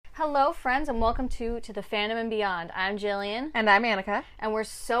Hello, friends, and welcome to the Fandom and Beyond. I'm Jillian. And I'm Annika. And we're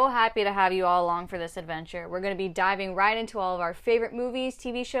so happy to have you all along for this adventure. We're going to be diving right into all of our favorite movies,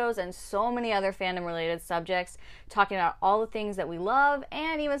 TV shows, and so many other fandom-related subjects, talking about all the things that we love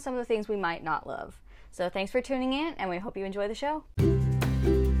and even some of the things we might not love. So thanks for tuning in, and we hope you enjoy the show.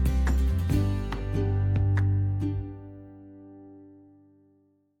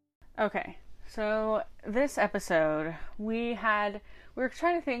 Okay, so this episode, we were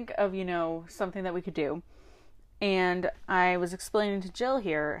trying to think of, something that we could do. And I was explaining to Jill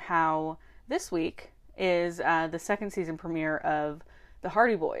here how this week is the second season premiere of The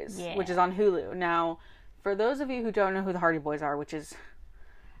Hardy Boys, which is on Hulu. Now, for those of you who don't know who the Hardy Boys are, which is...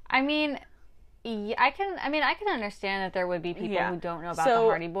 I can understand that there would be people who don't know about the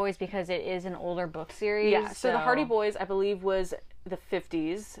Hardy Boys because it is an older book series. Yeah, so the Hardy Boys, I believe, was the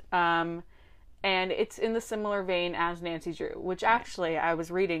 50s. And it's in the similar vein as Nancy Drew, which actually, I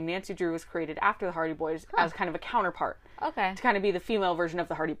was reading, Nancy Drew was created after the Hardy Boys as kind of a counterpart. Okay. To kind of be the female version of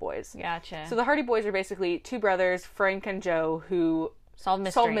the Hardy Boys. Gotcha. So the Hardy Boys are basically two brothers, Frank and Joe, who solve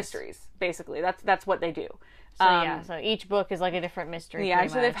mysteries, basically. That's what they do. So each book is like a different mystery. Yeah,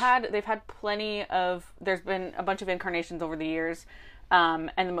 so they've had plenty of, there's been a bunch of incarnations over the years.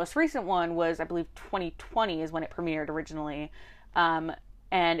 And the most recent one was, I believe, 2020 is when it premiered originally. And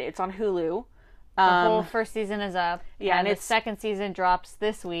it's on Hulu. The whole first season is up. Yeah, and its second season drops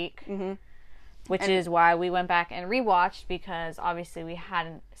this week, which is why we went back and rewatched, because obviously we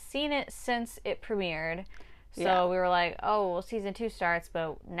hadn't seen it since it premiered. So we were like, oh, well, season 2 starts,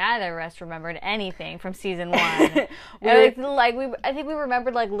 but neither of us remembered anything from season 1. I think we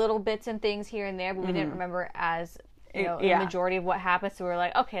remembered like little bits and things here and there, but we didn't remember as the majority of what happened. So we were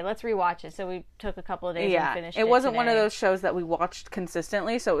like, okay, let's rewatch it. So we took a couple of days and finished it. It wasn't today. one of those shows that we watched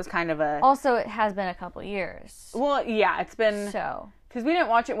consistently, so it was kind of a... Also, it has been a couple years. Well, yeah, it's been... So... Because we didn't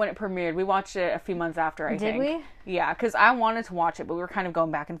watch it when it premiered. We watched it a few months after, I think. Did we? Yeah, because I wanted to watch it, but we were kind of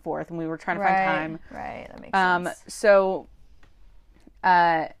going back and forth, and we were trying to find time. Right, that makes sense. So,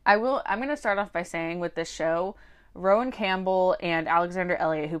 I'm going to start off by saying with this show, Rowan Campbell and Alexander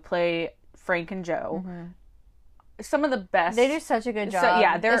Elliott, who play Frank and Joe, some of the best. They do such a good job. So,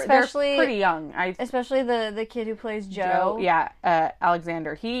 yeah, they're pretty young. Especially the kid who plays Joe.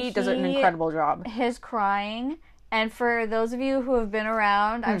 Alexander. He does an incredible job. His crying... And for those of you who have been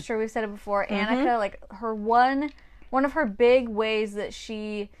around, I'm sure we've said it before, Annika, like her one of her big ways that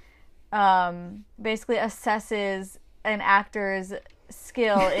she basically assesses an actor's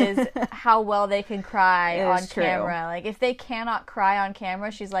skill is how well they can cry on camera. Like if they cannot cry on camera,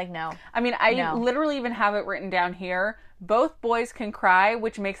 she's like, no. I mean, I literally even have it written down here. Both boys can cry,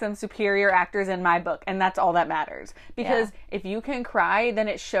 which makes them superior actors in my book, and that's all that matters. Because if you can cry, then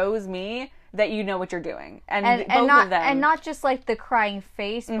it shows me that you know what you're doing. And both of them. And not just like the crying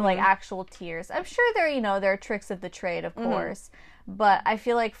face, but like actual tears. I'm sure there are tricks of the trade, of course. But I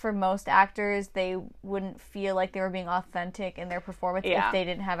feel like for most actors, they wouldn't feel like they were being authentic in their performance if they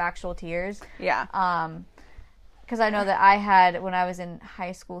didn't have actual tears. Yeah. Because I know that when I was in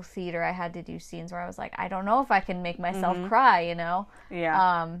high school theater, I had to do scenes where I was like, I don't know if I can make myself cry, Yeah.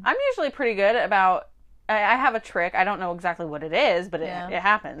 I'm usually pretty good about... I have a trick. I don't know exactly what it is, but it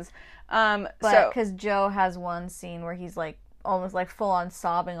happens. Because Joe has one scene where he's like almost like full on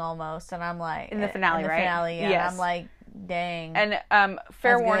sobbing almost, and I'm like in the finale, right? Yes. I'm like, dang. And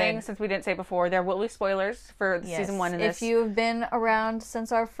fair warning, since we didn't say before, there will be spoilers for season 1 in this. If you've been around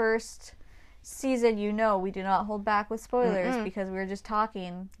since our first season, we do not hold back with spoilers because we were just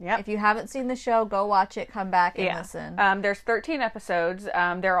talking. If you haven't seen the show, go watch it, come back and listen. There's 13 episodes.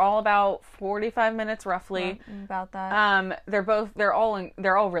 They're all about 45 minutes roughly. About that. They're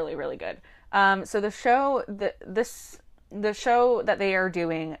all really, really good. So the show the show that they are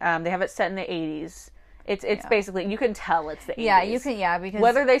doing, they have it set in the 80s. It's basically, you can tell it's the 80s. Yeah, you can, because...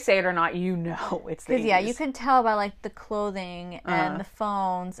 Whether they say it or not, it's the 80s. Yeah, you can tell by, like, the clothing and the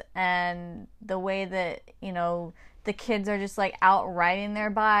phones and the way that, the kids are just, like, out riding their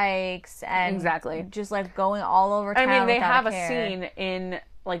bikes and... Just, like, going all over town. I mean, they have a scene in,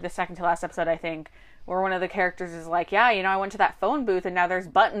 like, the second to last episode, I think, where one of the characters is like, I went to that phone booth and now there's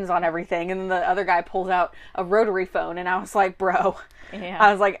buttons on everything. And then the other guy pulls out a rotary phone. And I was like, bro. Yeah.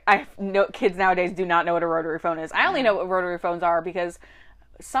 I was like, kids nowadays do not know what a rotary phone is. I only know what rotary phones are because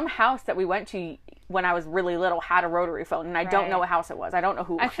some house that we went to when I was really little had a rotary phone. And I don't know what house it was. I don't know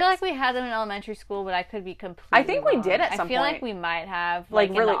who it was. I feel like we had them in elementary school, but I could be completely I think wrong. we did at some point. I feel like we might have.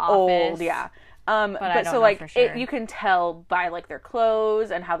 Like really old, yeah. But so like sure. you can tell by like their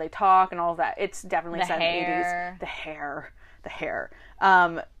clothes and how they talk and all of that. It's definitely set in the 80s. The hair.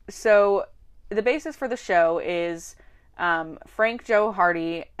 So the basis for the show is Frank, Joe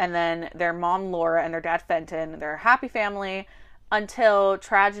Hardy, and then their mom Laura and their dad Fenton. They're a happy family until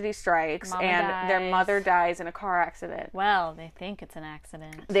tragedy strikes and their mother dies in a car accident. Well, they think it's an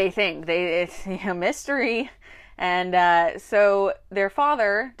accident. It's a mystery. And so their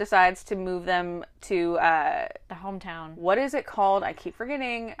father decides to move them to the hometown. What is it called? I keep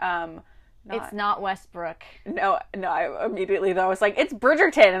forgetting. It's not Westbrook. No. I immediately though I was like, it's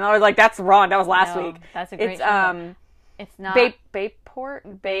Bridgerton, and I was like, that's wrong. That was last week. That's a great. It's not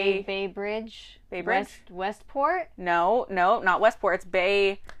Bayport. Bay Bridge. Westport. No, not Westport. It's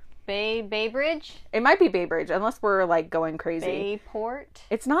Bay Bridge. It might be Bay Bridge, unless we're like going crazy. Bayport.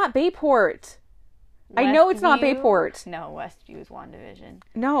 It's not Bayport. I know it's not Bayport. No, Westview is WandaVision.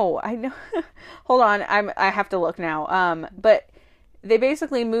 No, I know. Hold on, I have to look now. But they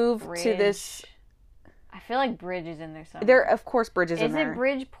basically move to this. I feel like Bridge is in there somewhere. There, of course, Bridge is in there. Is it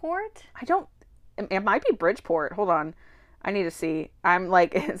Bridgeport? I don't. It might be Bridgeport. Hold on, I need to see. I'm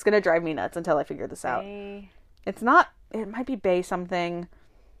like, it's gonna drive me nuts until I figure this out. It's not. It might be Bay something.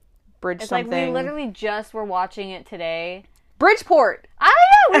 Bridge something. Like we literally just were watching it today. Bridgeport. Oh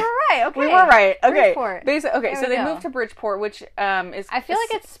yeah, we were right. Okay, we were right. Okay, Bridgeport. Okay, so they moved to Bridgeport, which is. I feel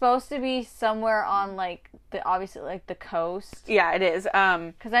like it's supposed to be somewhere on like obviously like the coast. Yeah, it is.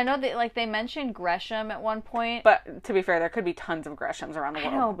 Because I know that like they mentioned Gresham at one point. But to be fair, there could be tons of Greshams around the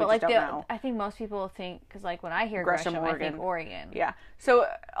world. I know, but like know. I think most people think because like when I hear Gresham, I think Oregon. Yeah. So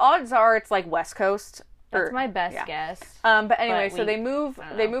odds are it's like West Coast. That's my best guess. But anyway, so they move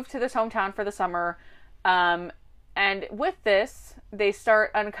to this hometown for the summer. And with this, they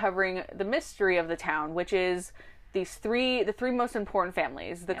start uncovering the mystery of the town, which is the three most important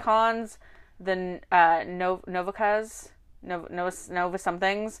families: the Khans, the Novikas, Nova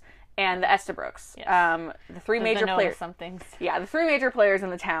somethings, and the Estabrooks. Yes. The three major players. Somethings. Yeah, the three major players in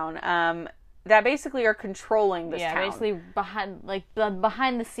the town. That basically are controlling this town. Yeah, basically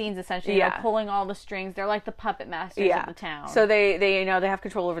behind the scenes, essentially. Yeah. They're pulling all the strings. They're like the puppet masters of the town. So they they have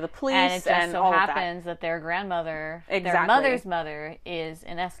control over the police and it just so happens that their grandmother, their mother's mother, is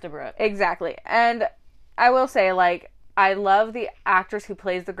in Estabrook. Exactly. And I will say, like, I love the actress who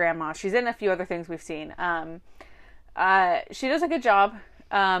plays the grandma. She's in a few other things we've seen. She does a good job,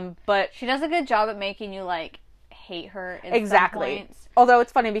 but she does a good job at making you like hate her in some points. Although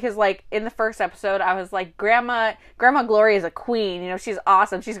it's funny because like in the first episode I was like Grandma Gloria is a queen, you know, she's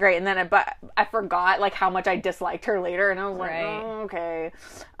awesome, she's great, and then I forgot like how much I disliked her later, and I was like, oh, okay.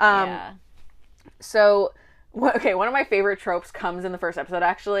 So one of my favorite tropes comes in the first episode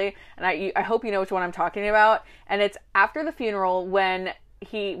actually, and I hope you know which one I'm talking about, and it's after the funeral when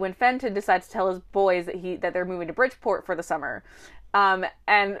Fenton decides to tell his boys that they're moving to Bridgeport for the summer,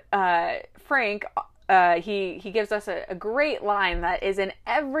 and Frank. He gives us a great line that is in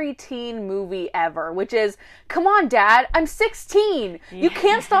every teen movie ever, which is, "Come on, Dad, I'm 16. You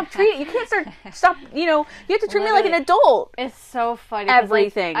can't stop you have to treat me like an adult." It's so funny.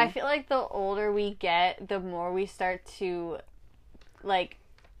 Everything. Like, I feel like the older we get, the more we start to, like,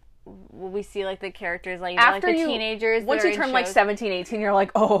 we see like the characters like after like the teenagers once you turn like 17, 18, you're like,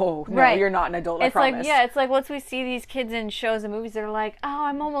 oh no, you're not an adult. It's I promise. It's like once we see these kids in shows and movies, they're like, oh,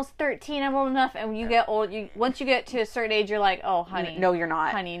 I'm almost 13, I'm old enough, and when you get old, once you get to a certain age, you're like, oh honey, no, you're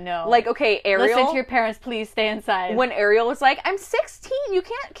not, honey, no. Like, okay, Ariel, listen to your parents, please stay inside. When Ariel was like, I'm 16, you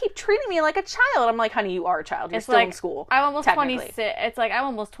can't keep treating me like a child, I'm like, honey, you are a child, you're still in school. I'm almost 26. It's like I'm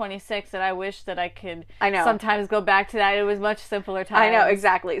almost 26, and I wish that I could sometimes go back to that. It was much simpler times. I know,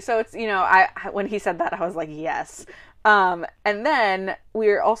 exactly. So it's, when he said that, I was like, yes. And then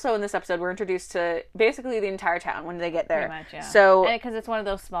we're also in this episode, we're introduced to basically the entire town when they get there. Pretty much, yeah. So, because it's one of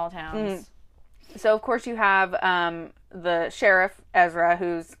those small towns. So of course you have the sheriff Ezra,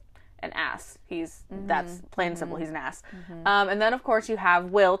 who's an ass. That's plain and simple. He's an ass. And then of course you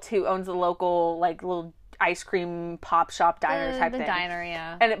have Wilt, who owns the local like little ice cream pop shop diner type thing. The diner,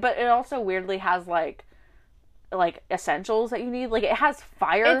 yeah. But it also weirdly has like essentials that you need. Like it has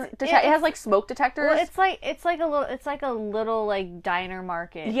fire it has like smoke detectors. Well, it's like a little like diner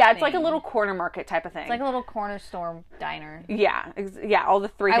market. Yeah, it's like a little corner market type of thing. It's like a little corner store diner. Yeah, all the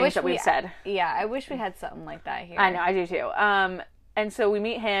three things that we've said. Yeah, I wish we had something like that here. I know, I do too. And so we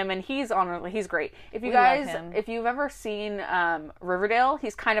meet him, and he's great. If you've ever seen Riverdale,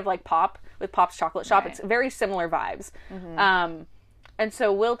 he's kind of like Pop with Pop's Chocolate Shop. Right. It's very similar vibes. And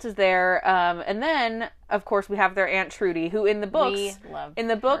so Wilt is there, and then of course we have their Aunt Trudy, who in the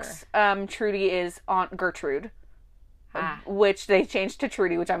books, Trudy is Aunt Gertrude, which they changed to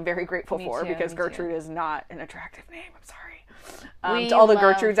Trudy, which I'm very grateful for because Gertrude is not an attractive name. I'm sorry. To all the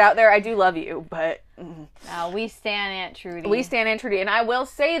Gertrudes out there, I do love you, but we stan Aunt Trudy. We stan Aunt Trudy, and I will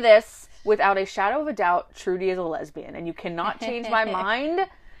say this: without a shadow of a doubt, Trudy is a lesbian, and you cannot change my mind.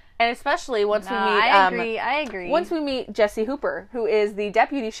 And especially once we meet, I agree. Once we meet Jesse Hooper, who is the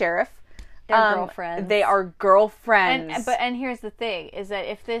deputy sheriff. They're girlfriends. They are girlfriends. And here's the thing: is that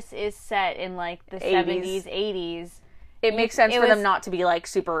if this is set in like the 70s, 80s, it makes sense for them not to be like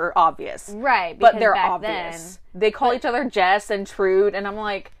super obvious, right? But they're obvious. They call each other Jess and Trude, and I'm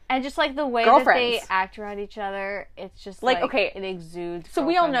like, and just like the way that they act around each other, it's just like okay, it exudes. So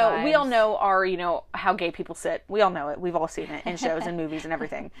we all know our how gay people sit. We all know it. We've all seen it in shows and movies and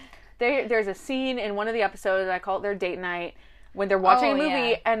everything. There's a scene in one of the episodes, I call it their date night, when they're watching a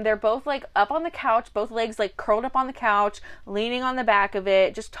movie and they're both like up on the couch, both legs like curled up on the couch, leaning on the back of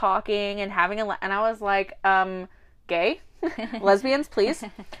it, just talking and having and I was like, gay? Lesbians, please?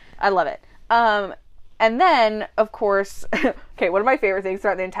 I love it. And then, of course, okay, one of my favorite things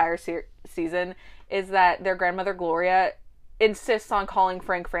throughout the entire season is that their grandmother, Gloria, insists on calling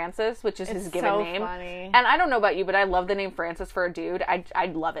Frank Francis, which is his given name. Funny. And I don't know about you, but I love the name Francis for a dude. I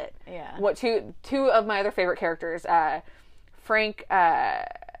love it. Yeah. What two of my other favorite characters, Frank,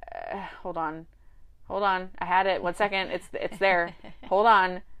 hold on. I had it. 1 second. It's there. Hold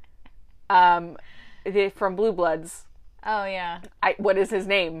on. From Blue Bloods. Oh yeah. What is his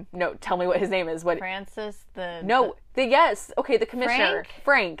name? No, tell me what his name is. What? Francis yes. Okay, the commissioner.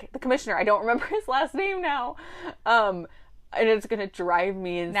 Frank, the commissioner. I don't remember his last name now. And it's gonna drive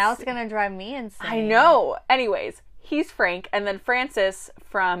me insane. Now it's gonna drive me insane. I know. Anyways, he's Frank, and then Francis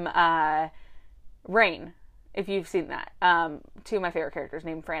from Rain. If you've seen that, two of my favorite characters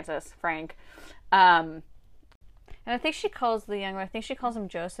named Francis, Frank. And I think she calls the younger. I think she calls him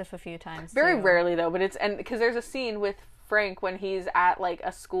Joseph a few times. Very rarely though, but because there's a scene with Frank when he's at like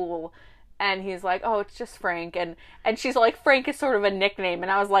a school, and he's like, "Oh, it's just Frank," and she's like, "Frank is sort of a nickname,"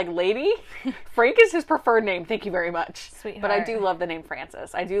 and I was like, "Lady, Frank is his preferred name. Thank you very much, sweetheart." But I do love the name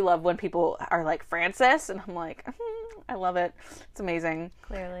Francis. I do love when people are like Francis, and I'm like, I love it. It's amazing.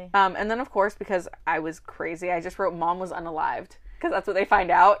 Clearly. And then of course, because I was crazy, I just wrote Mom was unalived. Because that's what they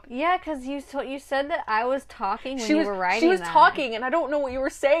find out. Yeah, because you said that I was talking when you were writing She was talking, and I don't know what you were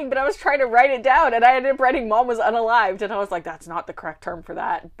saying, but I was trying to write it down, and I ended up writing Mom was unalived, and I was like, that's not the correct term for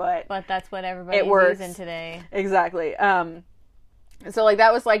that, but that's what everybody's using today. Exactly. So, like,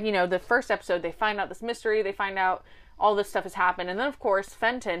 that was, like, the first episode, they find out this mystery, they find out all this stuff has happened, and then, of course,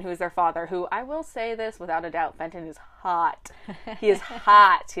 Fenton, who's their father, who, I will say this without a doubt, Fenton is hot. He is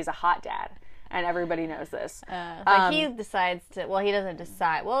hot. He's a hot dad. And everybody knows this. But he decides to. Well, he doesn't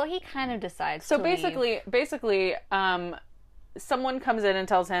decide. Well, he kind of decides. So to basically, someone comes in and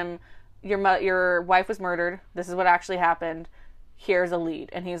tells him, "Your wife was murdered. This is what actually happened. Here's a lead."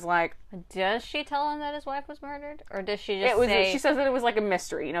 And he's like, "Does she tell him that his wife was murdered, or does she just say?" She says that it was like a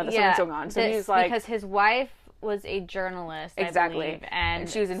mystery. That something's going on. So he's like, because his wife was a journalist, exactly, I believe, and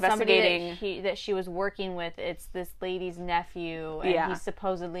she was investigating that she was working with. It's this lady's nephew, and he's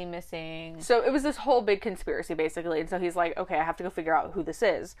supposedly missing. So it was this whole big conspiracy, basically. And so he's like, okay, I have to go figure out who this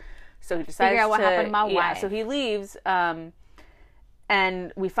is. So he decides figure out what happened to my wife. So he leaves, and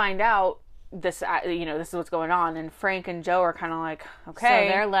we find out this. This is what's going on. And Frank and Joe are kind of like, okay,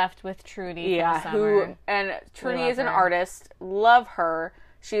 so they're left with Trudy. Yeah, Trudy is an artist. Love her.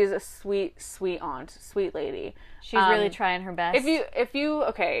 She is a sweet, sweet aunt, sweet lady. She's really trying her best.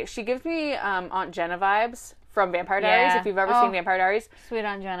 She gives me Aunt Jenna vibes from Vampire Diaries. If you've ever seen Vampire Diaries, sweet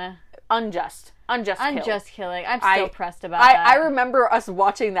Aunt Jenna. Unjust killing. I'm still pressed about that. I remember us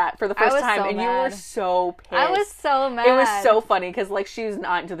watching that for the first time, and you were so pissed. I was so mad. It was so funny because like she's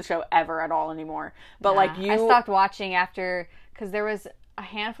not into the show ever at all anymore. But I stopped watching after because there was a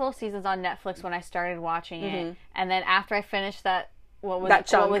handful of seasons on Netflix when I started watching it, and then after I finished that.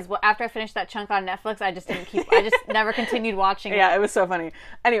 After I finished that chunk on Netflix, I just never continued watching it. Yeah, it was so funny.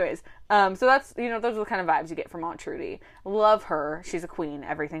 Anyways, so that's, those are the kind of vibes you get from Aunt Trudy. Love her. She's a queen.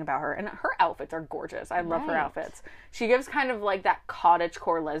 Everything about her. And her outfits are gorgeous. I love her outfits. She gives kind of like that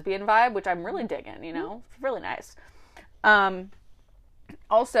cottagecore lesbian vibe, which I'm really digging, It's really nice.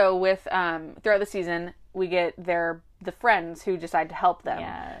 Also with, throughout the season, we get the friends who decide to help them.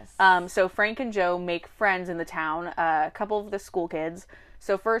 Yes. So Frank and Joe make friends in the town, a couple of the school kids.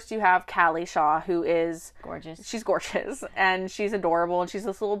 So first you have Callie Shaw, who is... gorgeous. She's gorgeous, and she's adorable, and she's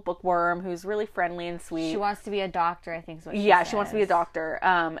this little bookworm who's really friendly and sweet. She wants to be a doctor, I think is what she says. She wants to be a doctor.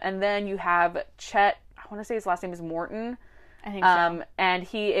 And then you have Chet, I want to say his last name is Morton. I think so. And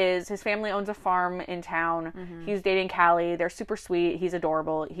his family owns a farm in town. Mm-hmm. He's dating Callie. They're super sweet. He's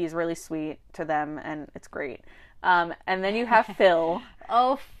adorable. He's really sweet to them, and it's great. And then you have Phil.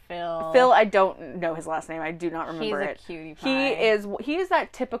 Oh, Phil. Phil, I don't know his last name. I do not remember it. He's a cutie pie. He is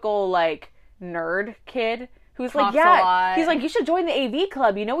that typical, like, nerd kid who's Talks like, a lot. he's like, you should join the AV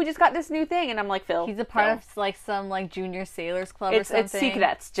club. You know, we just got this new thing. And I'm like, Phil. He's a part of like some like junior sailors club or something. It's Sea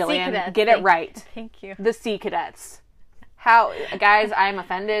Cadets, Jillian. Sea Cadets. Get it right. Thank you. The Sea Cadets. How, guys, I'm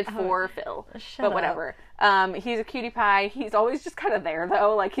offended for Phil. But whatever. He's a cutie pie. He's always just kind of there,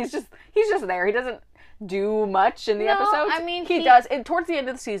 though. Like, he's just there. He doesn't do much in the episodes. I mean, he does. And towards the end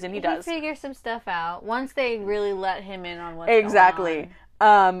of the season, he does. He figures some stuff out once they really let him in on what's exactly.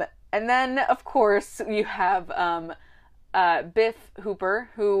 going on. And then, of course, you have Biff Hooper,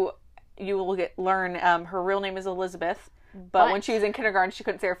 who you will learn her real name is Elizabeth. But when she was in kindergarten, she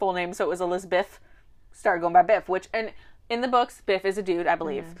couldn't say her full name, so it was Elizabeth. Started going by Biff, which... and in the books, Biff is a dude, I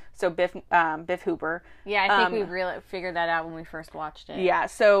believe. Mm-hmm. So Biff Hooper. Yeah, I think we really figured that out when we first watched it. Yeah,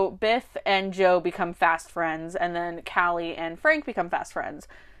 so Biff and Joe become fast friends, and then Callie and Frank become fast friends.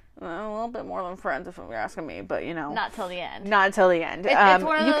 A little bit more than friends, if you're asking me, but you know. Not till the end. Not until the end. It's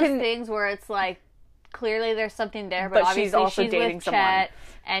one of those things where it's like, clearly there's something there, but obviously she's also dating with someone. Chet,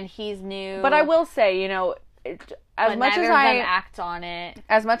 and he's new. But I will say, you know, as much as I act on it.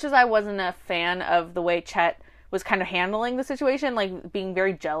 As much as I wasn't a fan of the way Chet was kind of handling the situation, like being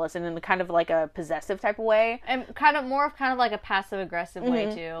very jealous and in kind of like a possessive type of way. And kind of like a passive-aggressive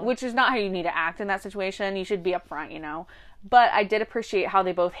way, too. Which is not how you need to act in that situation. You should be upfront, you know. But I did appreciate how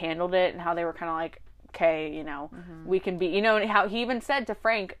they both handled it and how they were kind of like, okay, you know, we can be, you know, and how he even said to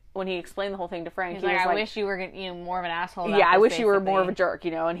Frank, when he explained the whole thing to Frank, he was like, I wish you were, you know, more of an asshole. Yeah, I wish you were more of a jerk,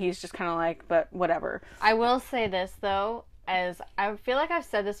 you know, and he's just kind of like, but whatever. I will say this, though, as I feel like I've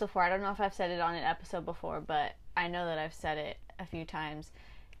said this before. I don't know if I've said it on an episode before, but I know that I've said it a few times,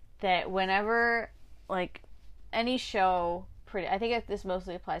 that whenever, like, any show, I think this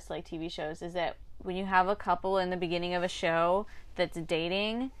mostly applies to, like, TV shows, is that when you have a couple in the beginning of a show that's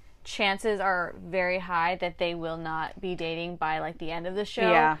dating, chances are very high that they will not be dating by, like, the end of the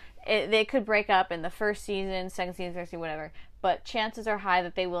show. Yeah. They could break up in the first season, second season, third season, whatever, but chances are high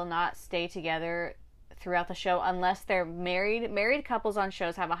that they will not stay together throughout the show unless they're married. Married couples on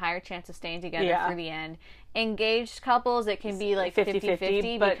shows have a higher chance of staying together through the end. Engaged couples, it can be like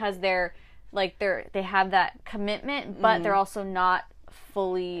 50-50 because they have that commitment, but they're also not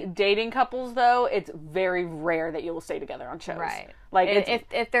fully. Dating couples, though, it's very rare that you will stay together on shows. Right. Like,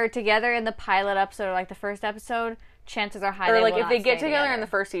 if they're together in the pilot episode or like the first episode, chances are high or they like will if they get together together in the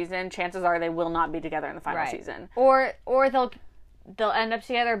first season, chances are they will not be together in the final season. Or they'll end up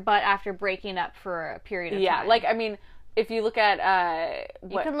together, but after breaking up for a period of time. Yeah, like, I mean, if you look at,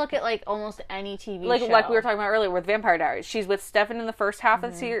 you can look at, like, almost any TV show. Like we were talking about earlier with Vampire Diaries. She's with Stefan in the first half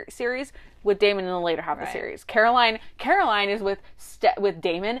of the series, with Damon in the later half of the series. Caroline is with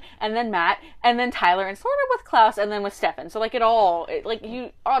Damon, and then Matt, and then Tyler, and sort of with Klaus, and then with Stefan. So, like,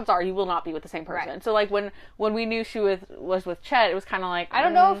 odds are you will not be with the same person. Right. So, like, when we knew she was with Chet, it was kind of like, I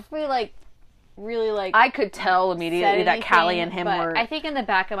don't know if we, like, really, like, I could tell immediately that Callie and him were. I think in the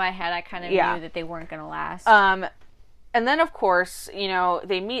back of my head, I kind of knew that they weren't going to last. And then, of course, you know,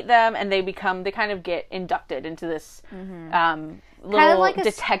 they meet them and they kind of get inducted into this little kind of like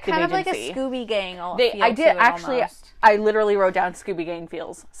detective kind agency. Kind of like a Scooby Gang. I literally wrote down Scooby Gang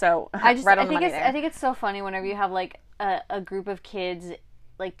feels. So I think it's so funny whenever you have like a group of kids,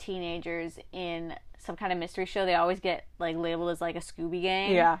 like teenagers, in some kind of mystery show. They always get like labeled as like a Scooby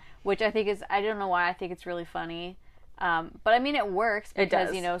Gang. Yeah. Which I think is, I don't know why, I think it's really funny. But I mean, it works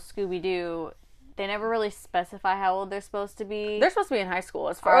because, you know, Scooby-Doo, they never really specify how old they're supposed to be. They're supposed to be in high school.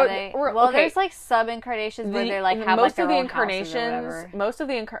 As far as there's like sub incarnations where they're like have most like their of the own incarnations. Most of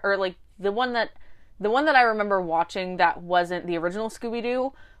the the one that I remember watching that wasn't the original Scooby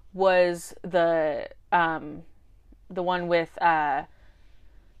Doo was the one with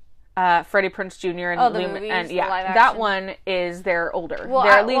Freddie Prinze Jr. and movies, and that one is they're older. Well,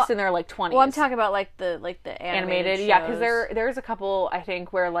 they're at least in their like 20s. Well, I'm talking about like the animated shows. Yeah, because there's a couple I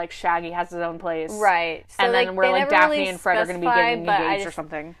think where like Shaggy has his own place, right? So, and then where like Daphne really and Fred are going to be getting engaged or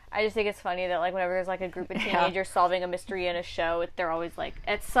something. I just think it's funny that like whenever there's like a group of teenagers solving a mystery in a show, they're always like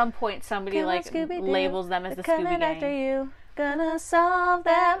at some point somebody like labels them as the Scooby Gang. After you, gonna solve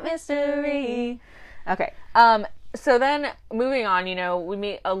that mystery. Okay. So then, moving on, you know, we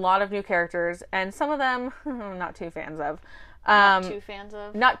meet a lot of new characters, and some of them I'm not too fans of. Not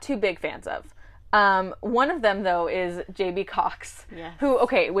too big fans of. One of them, though, is J.B. Cox,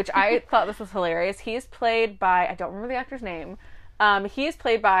 which I thought this was hilarious. He is played by, I don't remember the actor's name, he is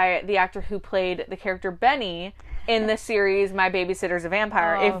played by the actor who played the character Benny in the series My Babysitter's a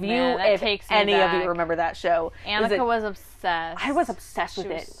Vampire. If any of you remember that show. Annika was obsessed. I was obsessed with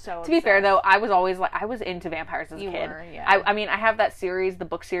it. So to be fair, though, I was always like, I was into vampires as a kid. Were, yeah. I mean, I have that series, the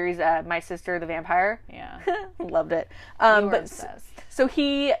book series, My Sister the Vampire. Yeah. Loved it. Obsessed. So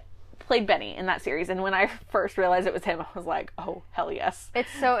he played Benny in that series, and when I first realized it was him, I was like, oh, hell yes. It's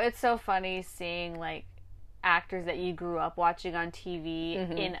so funny seeing, like, actors that you grew up watching on TV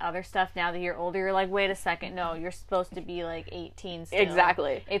in other stuff. Now that you're older, you're like, wait a second, no, you're supposed to be like 18 still.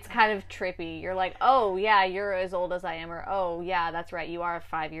 Exactly. It's kind of trippy. You're like, oh yeah, you're as old as I am, or oh yeah, that's right, you are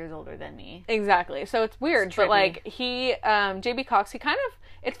 5 years older than me. Exactly. So it's weird, It's but trippy. like he JB Cox, he kind of,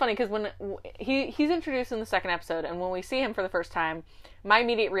 it's funny because when he's introduced in the second episode, and when we see him for the first time, my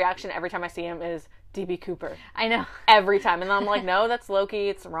immediate reaction every time I see him is DB Cooper. I know. Every time. And then I'm like, no, that's Loki.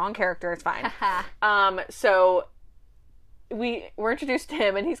 It's the wrong character. It's fine. So we're introduced to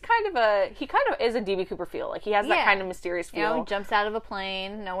him, and he kind of is a DB Cooper feel. Like, he has that kind of mysterious feel. You know, he jumps out of a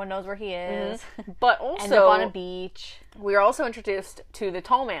plane. No one knows where he is. But also, ends up on a beach. We are also introduced to the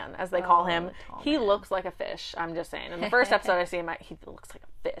tall man, as they call him. He looks like a fish. I'm just saying. In the first episode I see him, he looks like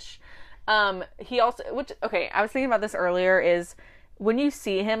a fish. He also, I was thinking about this earlier, is when you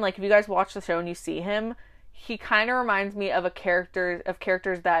see him, like, if you guys watch the show and you see him, he kind of reminds me of characters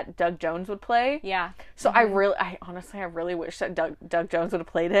that Doug Jones would play. Yeah. So I honestly really wish that Doug Jones would have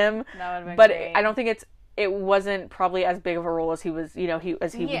played him. That would have been but great. I don't think it wasn't probably as big of a role as he was, he would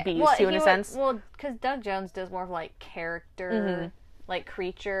be used to in a sense. Well, because Doug Jones does more of, like, character, like,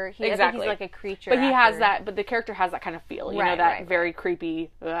 creature. Exactly. I think he's like a creature But he actor. has that, but the character has that kind of feel, that very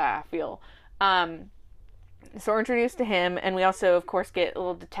creepy feel. So we're introduced to him, and we also, of course, get a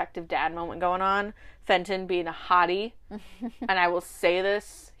little detective dad moment going on. Fenton being a hottie, and I will say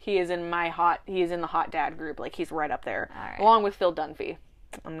this, he is in the hot dad group. Like, he's right up there, along with Phil Dunphy.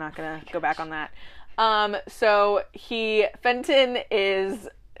 I'm not gonna go back on that. So Fenton is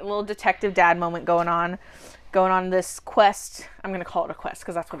a little detective dad moment going on this quest. I'm gonna call it a quest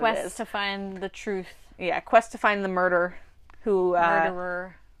because that's what it is. Quest to find the truth. Yeah, quest to find the murderer.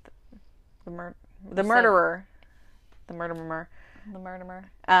 Murderer. The murderer.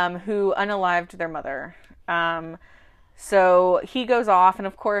 Who unalived their mother. So he goes off, and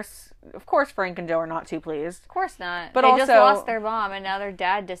of course Frank and Joe are not too pleased. Of course not. But they also just lost their mom, and now their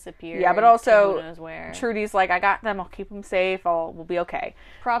dad disappeared. Yeah, but also who knows where. Trudy's like, I got them. I'll keep them safe. We'll be okay.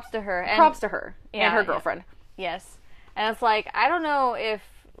 Props to her. And her girlfriend. Yes, and it's like, I don't know if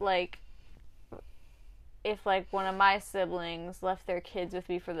one of my siblings left their kids with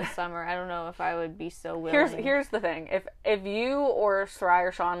me for the summer, I don't know if I would be so willing. Here's the thing. If you or Sarai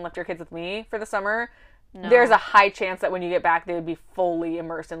or Sean left your kids with me for the summer, there's a high chance that when you get back, they would be fully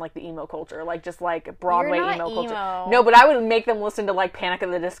immersed in, like, the emo culture. Like, just, like, Broadway emo culture. No, but I would make them listen to, like, Panic at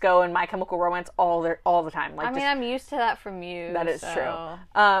the Disco and My Chemical Romance all the time. Like, I'm used to that from you. That is true.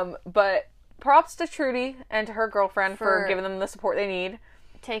 But props to Trudy and to her girlfriend for giving them the support they need.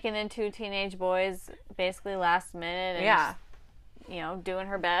 Taking in two teenage boys basically last minute and just, doing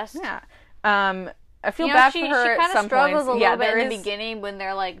her best. Yeah. I feel bad for her at some points. She kind of struggles a little bit in the beginning when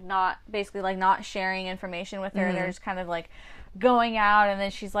they're, like, not sharing information with her. And they're just kind of, like, going out, and then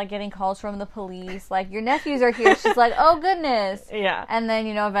she's, like, getting calls from the police. Like, your nephews are here. She's like, oh, goodness. Yeah. And then,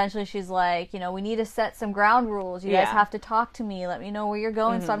 eventually she's like, we need to set some ground rules. You guys have to talk to me. Let me know where you're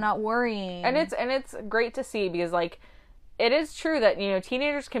going so I'm not worrying. And it's great to see because, like, it is true that,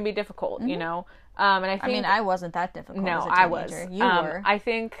 teenagers can be difficult, And I think... I wasn't that difficult as a teenager. I was. You were. I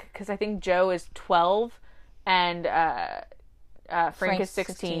think Joe is 12 and Frank is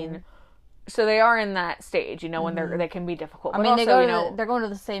 16. So they are in that stage, when they can be difficult. But they they're going to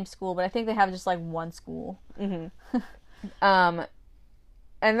the same school, but I think they have just, like, one school. Mm-hmm.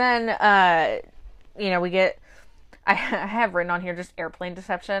 And then, we get... I have written on here just airplane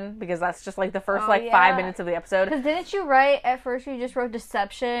deception because that's just, like, the first 5 minutes of the episode. Because didn't you write, at first you just wrote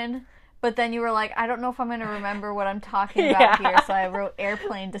deception, but then you were like, I don't know if I'm going to remember what I'm talking about here, so I wrote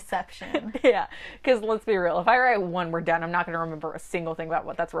airplane deception. Yeah, because let's be real, if I write one word down, I'm not going to remember a single thing about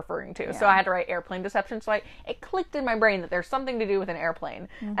what that's referring to. Yeah. So I had to write airplane deception, so it clicked in my brain that there's something to do with an airplane.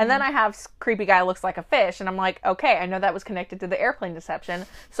 Mm-hmm. And then I have creepy guy looks like a fish, and I'm like, okay, I know that was connected to the airplane deception.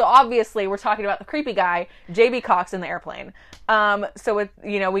 So obviously we're talking about the creepy guy, JB Cox, in the airplane. So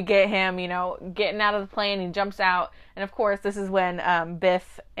we get him, getting out of the plane, he jumps out, and of course this is when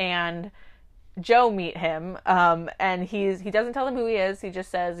Biff and Joe meet him, and he doesn't tell them who he is. He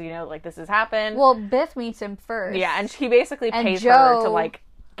just says, like, this has happened. Well, Biff meets him first. Yeah, and he basically pays her to, like,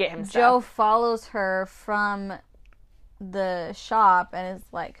 get him stuff. Joe follows her from the shop, and is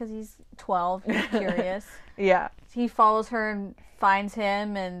like, because he's 12, he's curious. Yeah. He follows her and finds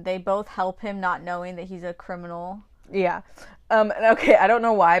him, and they both help him, not knowing that he's a criminal. Yeah. Okay, I don't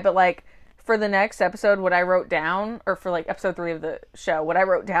know why, but, like, for the next episode, what I wrote down, or for, like, episode 3 of the show, what I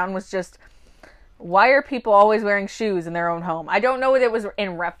wrote down was just, why are people always wearing shoes in their own home? I don't know what it was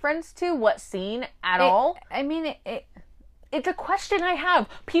in reference to, what scene at all. I mean, it's a question I have.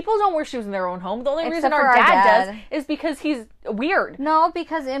 People don't wear shoes in their own home. The only reason for our our dad dad. does is because he's weird. No,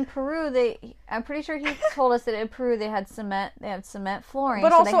 because in Peru, I'm pretty sure he told us that in Peru they had cement flooring,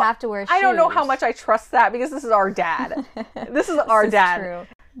 But so also, they have to wear shoes. I don't know how much I trust that because this is our dad. This is our dad. True.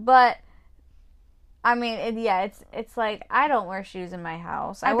 But I mean, it's like I don't wear shoes in my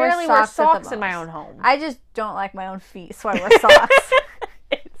house. I wear barely wear socks at the socks in my most. own home. I just don't like my own feet, so I wear socks.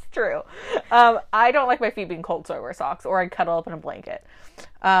 It's true. I don't like my feet being cold, so I wear socks, or I cuddle up in a blanket.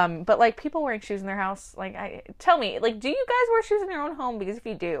 But like people wearing shoes in their house, like tell me, like, do you guys wear shoes in your own home? Because if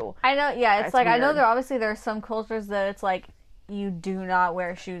you do, I know, yeah, it's like, weird. I know there are some cultures that it's like, you do not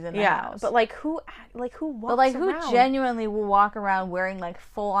wear shoes in the house. But like who walks But like who around? genuinely will walk around wearing like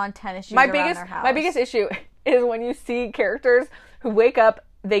full on tennis shoes around their house? My biggest issue is when you see characters who wake up,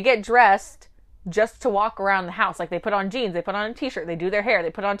 they get dressed just to walk around the house. Like they put on jeans, they put on a t-shirt, they do their hair,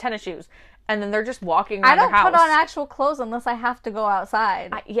 they put on tennis shoes, and then they're just walking around their house. I don't put on actual clothes unless I have to go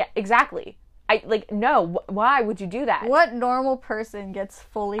outside. Yeah, exactly. No, why would you do that? What normal person gets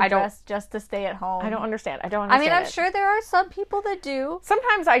fully dressed just to stay at home? I don't understand. I mean, I'm sure there are some people that do.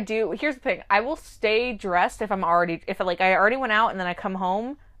 Sometimes I do. Here's the thing. I will stay dressed if I already went out and then I come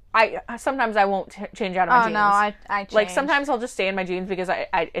home. Sometimes I won't change out of my jeans. Oh, no, I change. Like, sometimes I'll just stay in my jeans because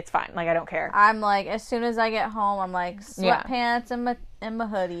it's fine. Like, I don't care. I'm like, as soon as I get home, I'm like, sweatpants and my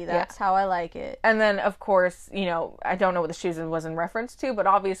hoodie. That's how I like it. And then, of course, I don't know what the shoes was in reference to, but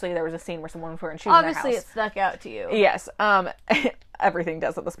obviously there was a scene where someone was wearing shoes in their house. Obviously, it stuck out to you. Yes. Everything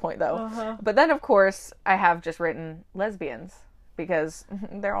does at this point, though. Uh-huh. But then, of course, I have just written lesbians. Because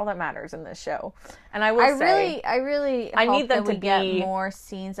they're all that matters in this show. And I really I need them to get more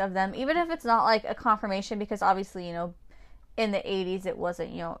scenes of them, even if it's not like a confirmation, because obviously, in the 80s it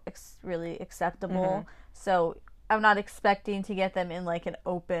wasn't, really acceptable. Mm-hmm. So I'm not expecting to get them in like an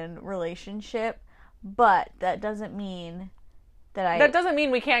open relationship, but that doesn't mean that doesn't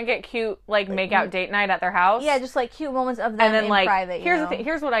mean we can't get cute, like make out date night at their house. Yeah, just like cute moments of them and then, in private. Here's the thing.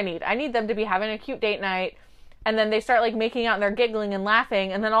 Here's what I need. I need them to be having a cute date night. And then they start, like, making out, and they're giggling and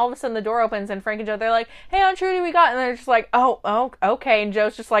laughing, and then all of a sudden the door opens, and Frank and Joe, they're like, hey, Aunt Trudy, we got, and they're just like, oh, okay, and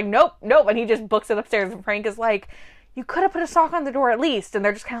Joe's just like, nope, and he just books it upstairs, and Frank is like, you could have put a sock on the door at least, and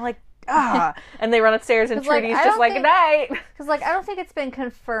they're just kind of like, and they run upstairs, and Trudy's just like, good night. Because, like, I don't think it's been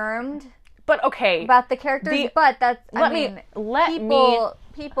confirmed. But, okay. About the characters, but that's, people will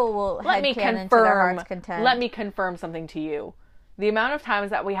headcanon to their heart's content. Let me confirm something to you. The amount of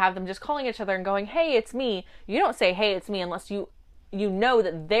times that we have them just calling each other and going, hey, it's me. You don't say, hey, it's me, unless you know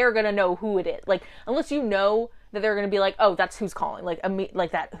that they're going to know who it is. Like, unless you know that they're going to be like, oh, that's who's calling. Like,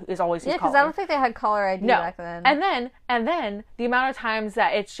 that is always who's calling. Yeah, because I don't think they had caller ID back then. And then, the amount of times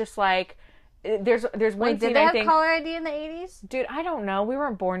that it's just like, there's one scene, did they have caller ID in the 80s? Dude, I don't know. We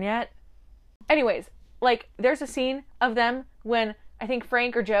weren't born yet. Anyways, like, there's a scene of them when I think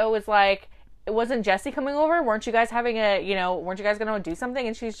Frank or Joe was like, wasn't Jesse coming over? Weren't you guys having weren't you guys going to do something?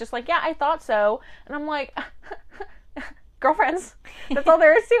 And she's just like, yeah, I thought so. And I'm like, girlfriends. That's all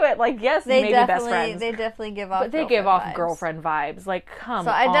there is to it. Like, yes, maybe best friends. They definitely give off, but they give off girlfriend vibes. Like, come on.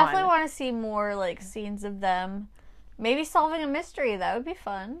 So I definitely want to see more, like, scenes of them. Maybe solving a mystery. That would be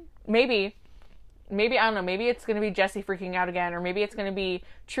fun. Maybe, I don't know, maybe it's going to be Jesse freaking out again, or maybe it's going to be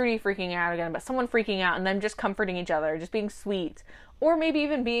Trudy freaking out again, but someone freaking out and them just comforting each other, just being sweet. Or maybe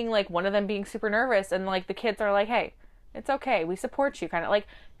even being, like, one of them being super nervous and, like, the kids are like, hey, it's okay, we support you, kind of, like,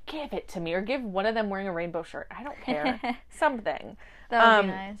 give it to me, or give one of them wearing a rainbow shirt. I don't care. Something. That would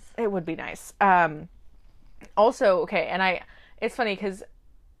be nice. It would be nice. Also, okay, and it's funny because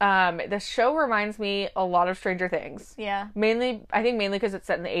the show reminds me a lot of Stranger Things. Yeah. I think mainly because it's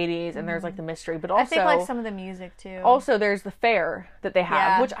set in the 80s and there's, like, the mystery, but also... I think, like, some of the music, too. Also, there's the fair that they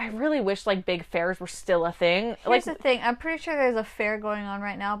have, which I really wish, like, big fairs were still a thing. Here's the thing. I'm pretty sure there's a fair going on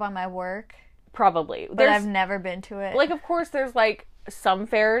right now by my work. Probably. But I've never been to it. Like, of course, there's, like, some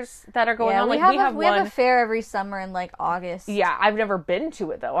fairs that are going on. Like, we have a fair every summer in, like, August. Yeah, I've never been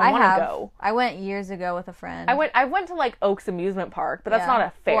to it, though. I want to go. I went years ago with a friend. I went to, like, Oaks Amusement Park, but that's not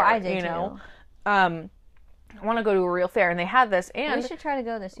a fair. Well, I did, too. I want to go to a real fair, and they had this, and... We should try to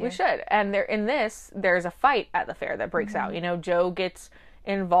go this year. We should. And there's a fight at the fair that breaks out. Joe gets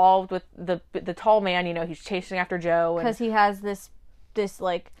involved with the tall man, he's chasing after Joe. Because he has this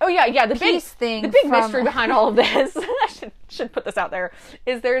like the big mystery behind all of this. I should put this out there,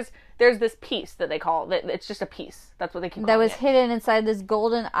 is there's this piece that they call that it's just a piece. That's what they keep calling it. That was hidden inside this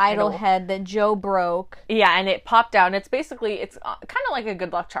golden idol head that Joe broke. Yeah, and it popped out. It's kind of like a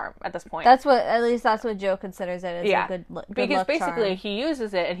good luck charm at this point. That's what Joe considers it, as a good luck charm. Because basically he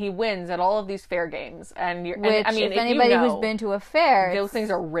uses it and he wins at all of these fair games. If anybody who's been to a fair, those things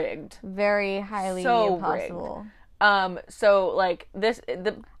are rigged. Very highly impossible. Rigged. So like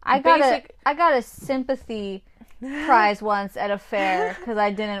the I got a sympathy prize once at a fair because I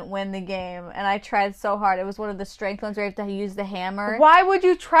didn't win the game, and I tried so hard. It was one of the strength ones where you have to use the hammer. Why would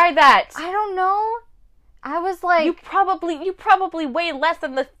you try that? I don't know. I was like, you probably weigh less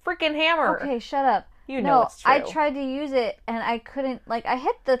than the freaking hammer. Okay, shut up. You know it's true. I tried to use it and I couldn't. Like, I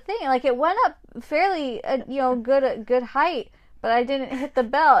hit the thing. Like, it went up fairly, good height. But I didn't hit the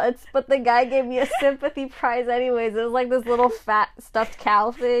bell. But the guy gave me a sympathy prize anyways. It was like this little fat stuffed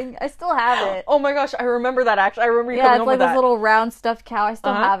cow thing. I still have it. Oh my gosh, I remember that actually. I remember you coming home with that. Yeah, it's like this little round stuffed cow. I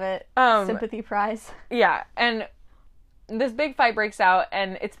still have it. Sympathy prize. Yeah, and this big fight breaks out,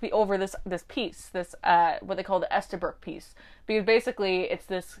 and it's over this piece, what they call the Estabrook piece. Because basically, it's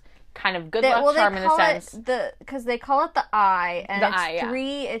this kind of good luck charm in a sense. Because they call it the eye, and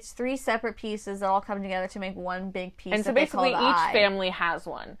it's it's three separate pieces that all come together to make one big piece. And so basically each family has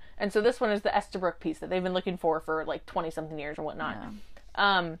one. And so this one is the Estabrook piece that they've been looking for like 20-something years or whatnot.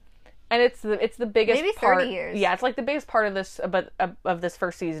 Yeah. And it's the biggest maybe 30 years. Yeah, it's like the biggest part of this of this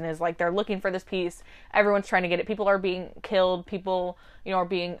first season is like they're looking for this piece. Everyone's trying to get it. People are being killed. People, are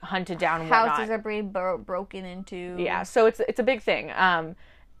being hunted down and whatnot. Houses are being broken into. Yeah, so it's a big thing.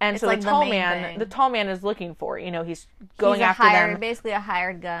 And it's so like the tall man is looking for, he's going after them. Basically a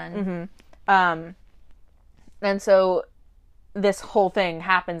hired gun. Mm-hmm. And so this whole thing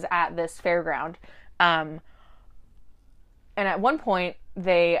happens at this fairground. And at one point,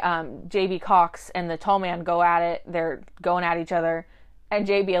 JB Cox and the tall man go at it. They're going at each other, and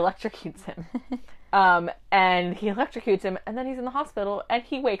JB electrocutes him. And he electrocutes him, and then he's in the hospital, and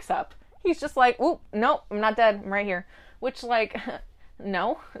he wakes up. He's just like, "Ooh, no, I'm not dead. I'm right here." Which, like...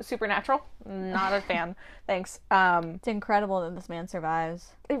 No, Supernatural, not a fan. Thanks. It's incredible that this man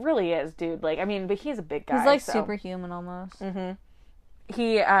survives. It really is, dude. Like, I mean, but he's a big guy. He's like superhuman almost. Mm-hmm.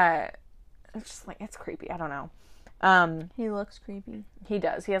 It's just like, it's creepy. I don't know. He looks creepy. He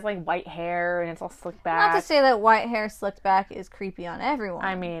does. He has like white hair and it's all slicked back. Not to say that white hair slicked back is creepy on everyone.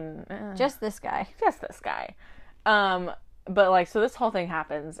 I mean, just this guy. But like, so this whole thing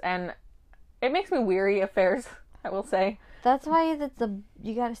happens, and it makes me weary of fairs. I will say. That's why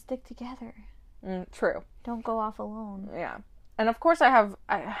you gotta stick together. True. Don't go off alone. Yeah. And of course I don't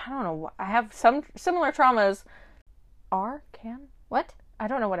know, I have some similar traumas. What? I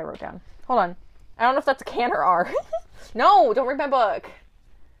don't know what I wrote down. Hold on. I don't know if that's a can or R. No, don't read my book.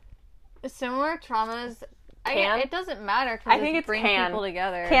 Similar traumas. It doesn't matter because I think it's bring people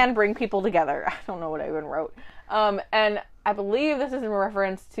together. Can bring people together. I don't know what I even wrote. And I believe this is in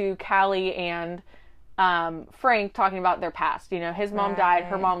reference to Callie and Frank talking about their past. His mom died,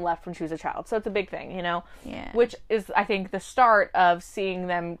 her mom left when she was a child. So it's a big thing, Yeah. Which is, I think, the start of seeing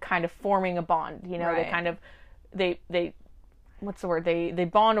them kind of forming a bond. They kind of, they what's the word? They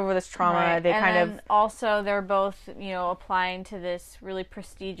bond over this trauma. Right. They also they're both, applying to this really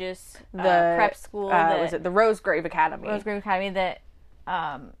prestigious prep school. Was it the Rosegrave Academy? Rosegrave Academy that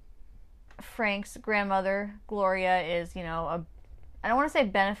Frank's grandmother, Gloria, is, I don't want to say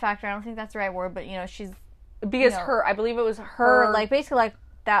benefactor. I don't think that's the right word, but she's because I believe it was her, like basically like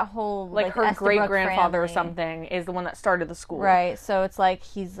that whole like her great grandfather or something is the one that started the school, right? So it's like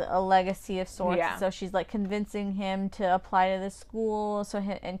he's a legacy of sorts. Yeah. So she's like convincing him to apply to this school. So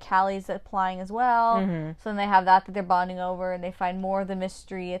and Callie's applying as well. Mm-hmm. So then they have that they're bonding over, and they find more of the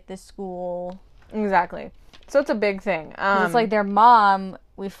mystery at this school. Exactly. So it's a big thing. It's like their mom.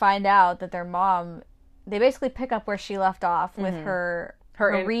 We find out that their mom. They basically pick up where she left off with her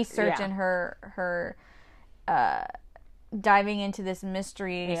research and her diving into this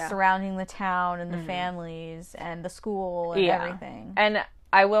mystery surrounding the town and the families and the school and everything. And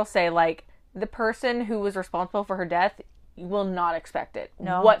I will say, like, the person who was responsible for her death, you will not expect it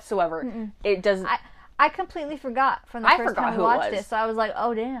whatsoever. Mm-mm. It doesn't. I completely forgot from the first time we watched it, so I was like,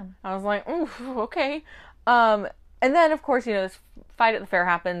 oh damn. I was like, ooh, okay. And then of course, this fight at the fair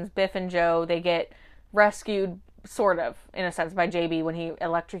happens. Biff and Joe, they get rescued, sort of, in a sense, by JB when he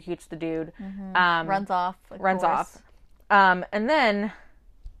electrocutes the dude. Mm-hmm. Runs off. And then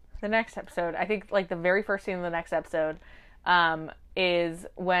the next episode, I think like the very first scene of the next episode, is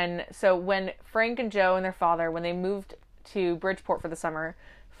when Frank and Joe and their father, when they moved to Bridgeport for the summer,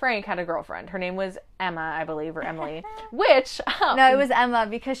 Frank had a girlfriend. Her name was Emma, I believe, or Emily. Which no, it was Emma,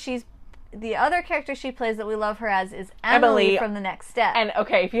 because she's the other character she plays that we love her as is Emily from The Next Step. And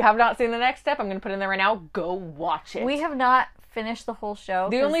okay, if you have not seen The Next Step, I'm going to put it in there right now. Go watch it. We have not finished the whole show.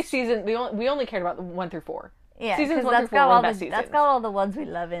 The only season, we only cared about 1 through 4. Yeah, Seasons 1 that's through 4 got were all the best the seasons. that's got all the ones we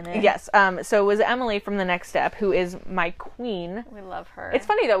love in it. Yes. So it was Emily from The Next Step, who is my queen. We love her. It's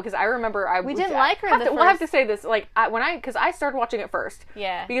funny though because I remember we didn't like her. We'll have to say this like because I started watching it first.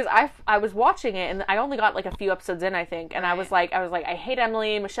 Yeah. Because I was watching it and I only got like a few episodes in, I think, and I was like I hate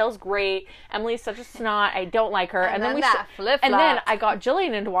Emily. Michelle's great. Emily's such a snot. I don't like her. And then I got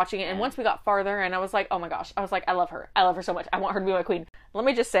Jillian into watching it, and once we got farther, and I was like, oh my gosh, I was like, I love her. I love her so much. I want her to be my queen. Let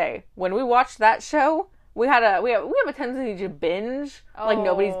me just say, when we watched that show, we have a tendency to binge like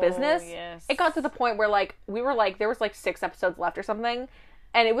nobody's business. Yes. It got to the point where like we were like there was like 6 episodes left or something,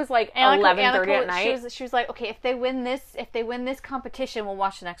 and it was like 11:30 at night. She was like, okay, if they win this competition, we'll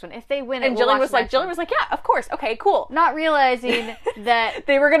watch the next one. If they win it, and Jillian was like, yeah, of course, okay, cool. Not realizing that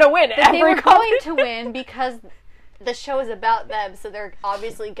they were gonna win. They were going to win because the show is about them, so they're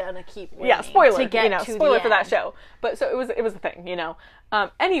obviously gonna keep winning. Yeah, spoiler. To get to spoiler the for that end. show. But so it was a thing, you know.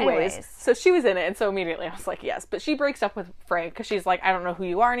 Anyways, so she was in it, and so immediately I was like, yes. But she breaks up with Frank because she's like, I don't know who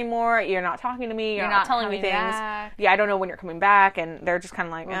you are anymore. You're not talking to me. You're not telling me things. Back. Yeah, I don't know when you're coming back, and they're just kind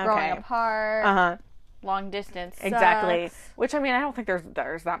of like, We're okay, growing apart. Uh-huh. Long distance. Exactly. Sucks. Which I mean, I don't think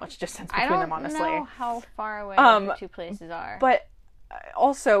there's that much distance between them, honestly. I don't know how far away the two places are. But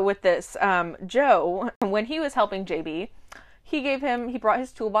also with this, Joe, when he was helping JB, he brought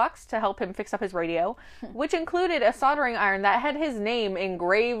his toolbox to help him fix up his radio, which included a soldering iron that had his name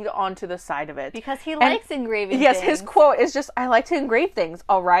engraved onto the side of it. Because he likes engraving things. Yes, his quote is just, I like to engrave things,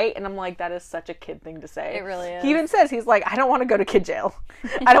 all right? And I'm like, that is such a kid thing to say. It really is. He even says, he's like, I don't want to go to kid jail.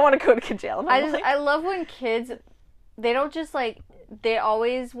 I don't want to go to kid jail. And I love when kids, they don't just like, they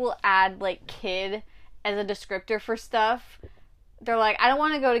always will add like kid as a descriptor for stuff. They're like, I don't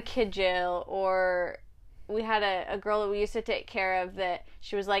want to go to kid jail, or... We had a girl that we used to take care of that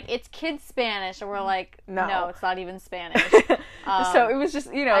she was like, it's kids Spanish, and we're like, no, it's not even Spanish. So it was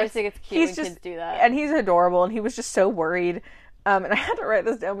just, you know, I just think it's cute when kids do that. And he's adorable, and he was just so worried. And I had to write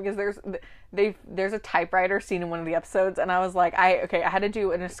this down because there's a typewriter scene in one of the episodes, and I was like, I had to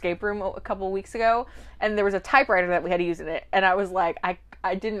do an escape room a couple of weeks ago, and there was a typewriter that we had to use in it, and I was like,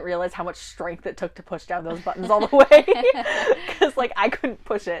 I didn't realize how much strength it took to push down those buttons all the way, because like I couldn't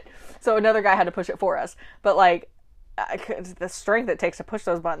push it, so another guy had to push it for us. But like the strength it takes to push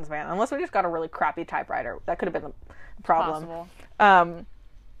those buttons, man. Unless we just got a really crappy typewriter, that could have been the problem. Possible. And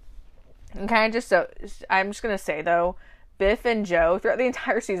kind of just I'm just gonna say though, Biff and Joe throughout the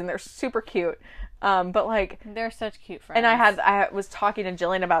entire season, they're super cute. But like they're such cute friends. And I was talking to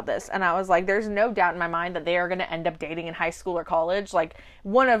Jillian about this, and I was like, there's no doubt in my mind that they are going to end up dating in high school or college, like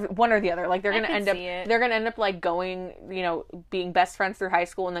one or the other. Like they're going to end up like going, you know, being best friends through high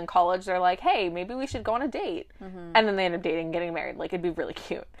school, and then college they're like, hey, maybe we should go on a date. Mm-hmm. And then they end up dating and getting married. Like it'd be really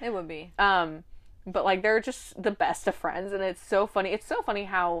cute. It would be. But like they're just the best of friends, and it's so funny. It's so funny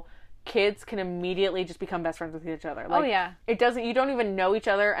how kids can immediately just become best friends with each other. Like, you don't even know each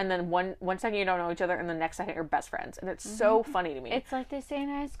other, and then one second you don't know each other, and the next second you're best friends, and it's so funny to me. It's like they say in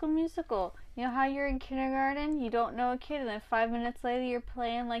High School Musical. You know how you're in kindergarten, you don't know a kid, and then 5 minutes later you're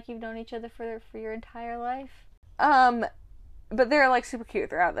playing like you've known each other for your entire life. But they're like super cute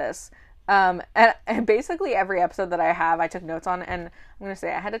throughout this. And basically every episode that I have, I took notes on, and I'm going to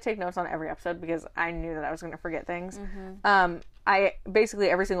say I had to take notes on every episode because I knew that I was going to forget things. I basically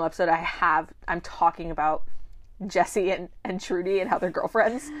every single episode I'm talking about Jesse and Trudy and how they're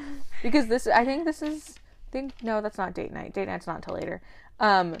girlfriends, because no, that's not date night. Date night's not until later.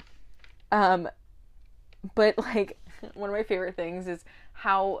 But like one of my favorite things is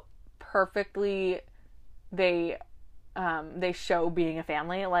how perfectly they show being a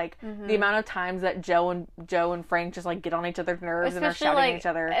family. Like the amount of times that Joe and Frank just like get on each other's nerves, and they're shouting at each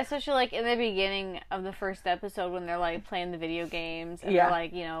other. Especially like in the beginning of the first episode when they're like playing the video games and they're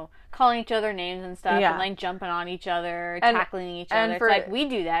like, you know, calling each other names and stuff, and like jumping on each other, tackling each other. It's like we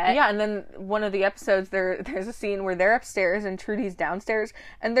do that. Yeah, and then one of the episodes there's a scene where they're upstairs and Trudy's downstairs,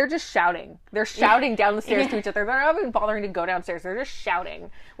 and they're just shouting. They're shouting down the stairs to each other. They're not even bothering to go downstairs. They're just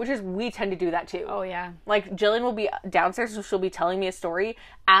shouting, which is we tend to do that too. Oh yeah. Like Jillian will be downstairs, so she'll be telling me a story.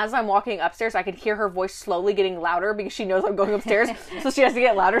 As I'm walking upstairs, I can hear her voice slowly getting louder because she knows I'm going upstairs, so she has to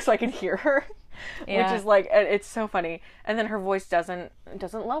get louder so I can hear her. Which is like, it's so funny. And then her voice doesn't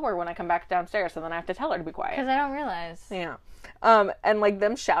lower when I come back downstairs, so then I have to tell her to be quiet. Because I don't realize. Yeah. And like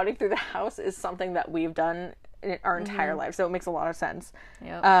them shouting through the house is something that we've done in our entire life, so it makes a lot of sense.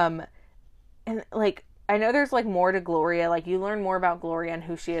 Yep. And like, I know there's like more to Gloria, like you learn more about Gloria and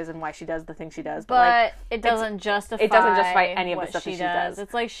who she is and why she does the things she does, but like, it doesn't justify any of the stuff that she does.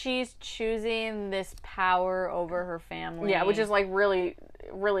 It's like she's choosing this power over her family. Yeah, which is like really,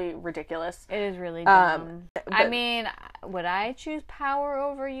 really ridiculous. It is really dumb. I mean, would I choose power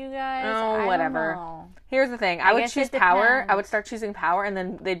over you guys? Oh, whatever. I don't know. Here's the thing. I would choose power. Depends. I would start choosing power, and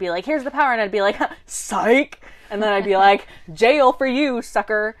then they'd be like, here's the power, and I'd be like, psych! And then I'd be like, jail for you,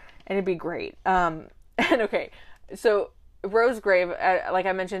 sucker! And it'd be great. And okay, so Rosegrave, like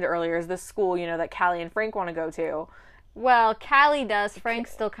I mentioned earlier, is this school, you know, that Callie and Frank want to go to. Well, Callie does.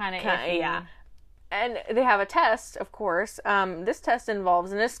 Frank's still kind of iffy. Yeah. And they have a test, of course. This test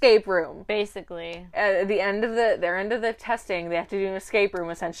involves an escape room. Basically. At the end of their end of the testing, they have to do an escape room,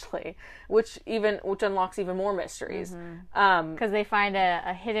 essentially, which unlocks even more mysteries. Because they find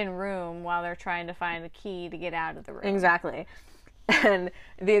a hidden room while they're trying to find the key to get out of the room. Exactly. And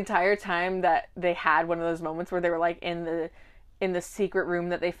the entire time that they had one of those moments where they were like in the secret room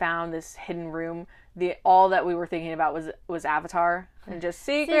that they found, this hidden room, all that we were thinking about was Avatar and just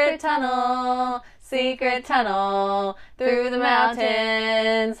secret tunnel through the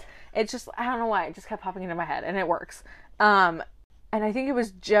mountains. It's just, I don't know why, it just kept popping into my head, and it works. And I think it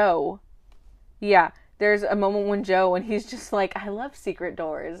was Joe. Yeah, there's a moment when he's just like, I love secret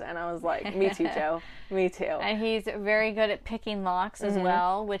doors, and I was like, me too, Joe, me too. And he's very good at picking locks as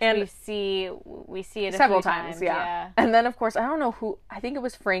well, which we see it several times. Yeah. And then of course, I don't know who, I think it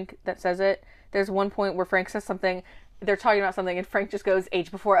was Frank that says it. There's one point where Frank says something, they're talking about something, and Frank just goes,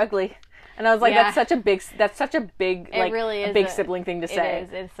 age before ugly. And I was like, that's such a big, like, really a big sibling thing to say.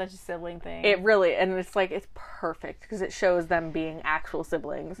 It's such a sibling thing. It really, and it's like, it's perfect, because it shows them being actual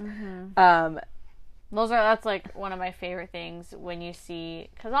siblings. That's like one of my favorite things when you see,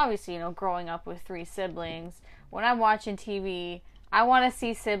 because obviously, you know, growing up with 3 siblings, when I'm watching TV, I want to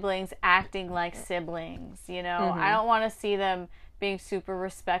see siblings acting like siblings, you know? I don't want to see them being super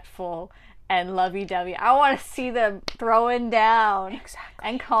respectful and lovey-dovey. I want to see them throwing down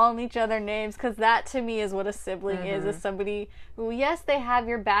and calling each other names, because that to me is what a sibling is somebody who, yes, they have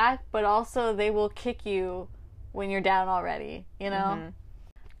your back, but also they will kick you when you're down already, you know?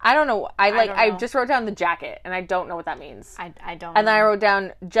 I don't know. I just wrote down the jacket, and I don't know what that means. I don't know. And then I wrote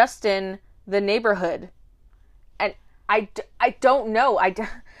down Justin, the neighborhood. And I don't know. I don't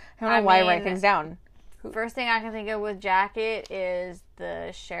know why I write things down. First thing I can think of with jacket is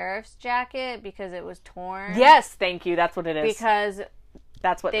the sheriff's jacket, because it was torn. Yes, thank you. That's what it is. Because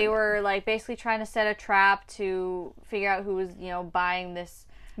that's what they were like basically trying to set a trap to figure out who was, you know, buying this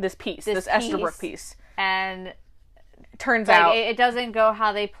Esterbrook piece. And turns out it doesn't go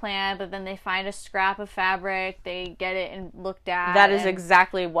how they planned, but then they find a scrap of fabric, they get it and looked at. That is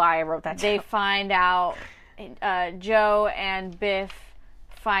exactly why I wrote that down. They find out Joe and Biff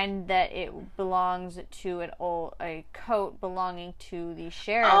find that it belongs to a coat belonging to the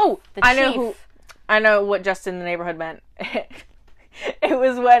sheriff. Oh, the chief. I know what Justin in the neighborhood meant. It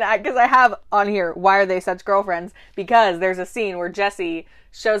was because I have on here, why are they such girlfriends? Because there's a scene where Jessie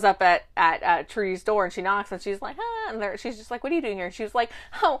shows up at Trudy's door, and she knocks, and she's like, and she's just like, what are you doing here? And she was like,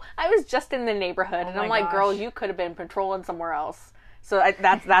 oh, I was just in the neighborhood. And I'm like, girl, you could have been patrolling somewhere else. So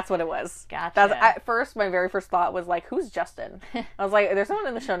that's what it was. Gotcha. At first, my very first thought was like, who's Justin? I was like, there's someone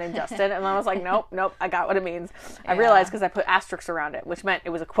in the show named Justin. And I was like, nope, I got what it means. I realized because I put asterisks around it, which meant it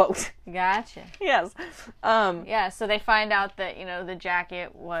was a quote. Gotcha. Yes. So they find out that, you know, the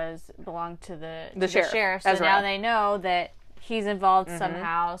jacket belonged to the sheriff. So now they know that he's involved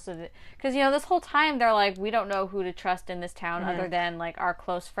somehow. So because, you know, this whole time they're like, we don't know who to trust in this town other than, like, our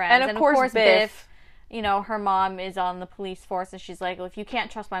close friends. And of course Biff, you know, her mom is on the police force, and she's like, well, if you can't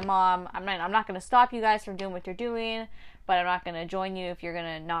trust my mom, I'm not going to stop you guys from doing what you're doing, but I'm not going to join you if you're going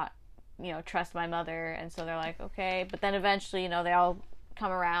to not, you know, trust my mother. And so they're like, okay. But then eventually, you know, they all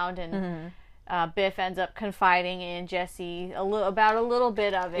come around, and Biff ends up confiding in Jessie about a little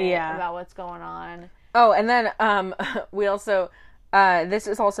bit of it, about what's going on. Oh, and then we also, this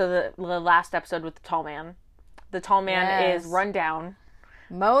is also the last episode with the tall man. The tall man is run down.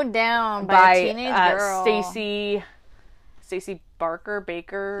 Mowed down by a teenage girl. Stacey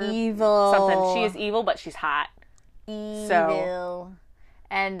Baker. Evil. Something. She is evil, but she's hot. Evil. So.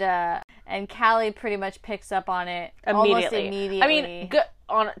 And Callie pretty much picks up on it immediately. Almost immediately. I mean,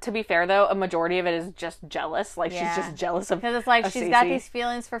 to be fair though, a majority of it is just jealous. Like she's just jealous of. Because it's like she's Stacey. got these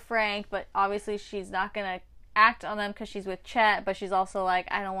feelings for Frank, but obviously she's not gonna act on them because she's with Chet. But she's also like,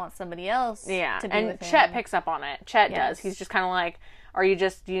 I don't want somebody else. To be with him. Chet picks up on it. Chet does. He's just kind of like,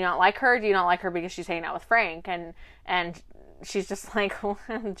 do you not like her? Do you not like her because she's hanging out with Frank? And she's just like,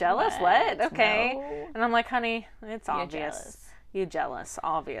 jealous? What? Okay. No. And I'm like, honey, it's obvious. You're jealous,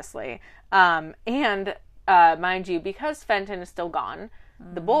 obviously. And mind you, because Fenton is still gone,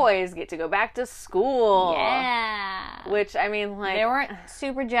 the boys get to go back to school. Yeah. Which, I mean, like, they weren't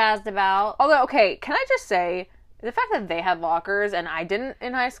super jazzed about. Although, okay, can I just say, The fact that they had lockers and I didn't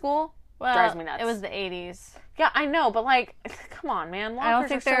in high school drives me nuts. It was the 80s. Yeah, I know, but like, come on, man. Lockers I don't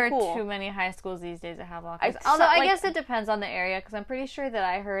think there are so cool. are too many high schools these days that have lockers. Although I guess it depends on the area, because I'm pretty sure that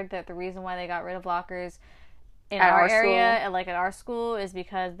I heard that the reason why they got rid of lockers in our area and like at our school is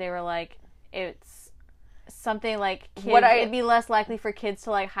because they were like, it's something like kids, it'd be less likely for kids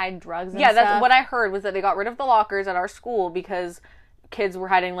to like hide drugs and stuff. Yeah, that's what I heard, was that they got rid of the lockers at our school because kids were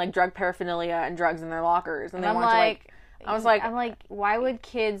hiding like drug paraphernalia and drugs in their lockers, and they wanted to like. I'm like, why would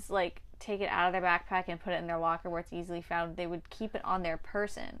kids like take it out of their backpack and put it in their locker where it's easily found? They would keep it on their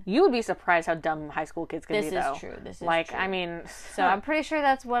person. You would be surprised how dumb high school kids can be, though. This is true. Like, I mean... So I'm pretty sure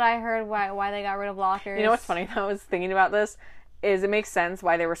that's what I heard, why they got rid of lockers. You know what's funny, though, is thinking about this, is it makes sense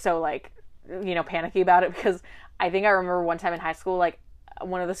why they were so, like, you know, panicky about it, because I think I remember one time in high school, like,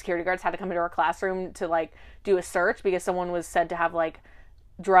 one of the security guards had to come into our classroom to, like, do a search because someone was said to have, like,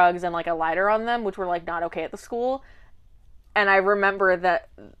 drugs and, like, a lighter on them, which were, like, not okay at the school. And I remember that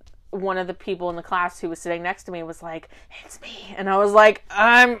one of the people in the class who was sitting next to me was like, "It's me," and I was like,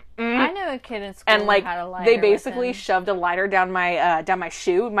 I knew a kid in school and like who had a lighter they basically shoved a lighter down my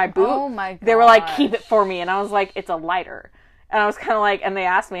shoe, my boot. Oh my god! They were like, "Keep it for me," and I was like, "It's a lighter," and I was kind of like, and they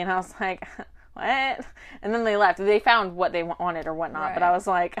asked me, and I was like, "What?" And then they left. They found what they wanted or whatnot, right. But I was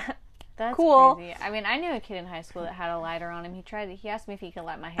like, That's cool. Crazy. I mean, I knew a kid in high school that had a lighter on him. He asked me if he could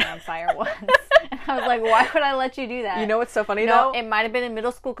light my hair on fire once. And I was like, why would I let you do that? You know what's so funny, though? It might have been in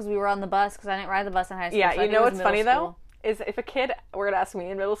middle school because we were on the bus, because I didn't ride the bus in high school. Yeah, so you know what's funny, though? Is if a kid were to ask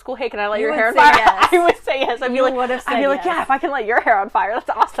me in middle school, "Hey, can I light your hair on say fire?" Yes. I would say yes. I'd be like, yes. "Yeah, if I can light your hair on fire, that's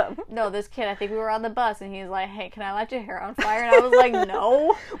awesome." No, this kid, I think we were on the bus, and he was like, "Hey, can I light your hair on fire?" And I was like,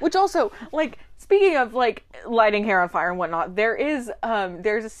 "No." Which also, like, speaking of like lighting hair on fire and whatnot, there's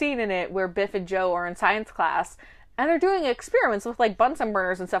a scene in it where Biff and Joe are in science class, and they're doing experiments with like Bunsen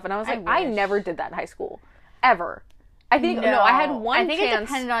burners and stuff. And I was like, I never did that in high school, ever. I think I had one chance. I think it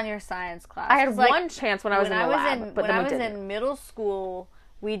depended on your science class. I had one chance when I was in the lab, but when I was in middle school,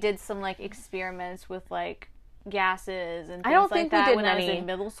 we did some like experiments with like gases and things like that when I was in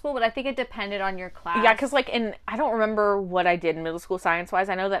middle school, but I think it depended on your class. Yeah, because like I don't remember what I did in middle school science-wise.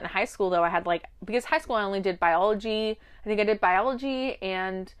 I know that in high school, though, I had like, because high school I only did biology. I think I did biology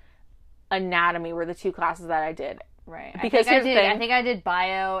and anatomy were the two classes that I did. Right. Because I think I did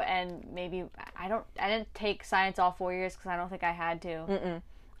bio, and maybe I didn't take science all 4 years because I don't think I had to. Mm-mm.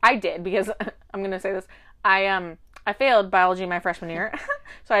 I did, because I'm gonna say this. I failed biology my freshman year,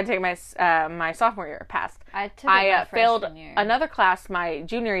 so I had to take my sophomore year. Passed. I failed year. Another class my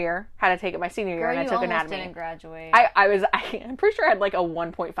junior year. Had to take it my senior year, and I took anatomy. Didn't graduate. I'm pretty sure I had like a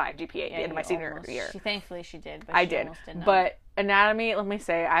 1.5 GPA at the end of my senior year. Thankfully, she did. But I did. But anatomy, let me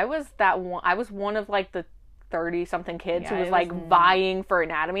say, I was one of like the 30-something kids who was like vying for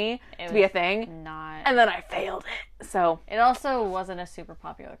anatomy to be a thing. And then I failed it. So it also wasn't a super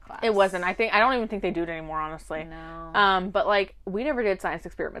popular class. It wasn't. I don't even think they do it anymore, honestly. No. But like, we never did science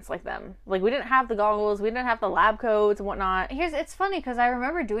experiments like them. Like, we didn't have the goggles, we didn't have the lab coats and whatnot. It's funny because I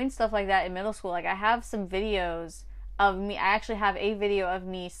remember doing stuff like that in middle school. Like, I have some videos of me. I actually have a video of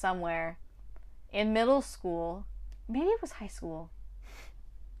me somewhere in middle school. Maybe it was high school.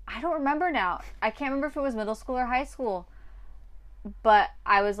 I don't remember now. I can't remember if it was middle school or high school. But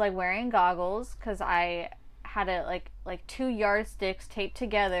I was like wearing goggles because I had like 2 yardsticks taped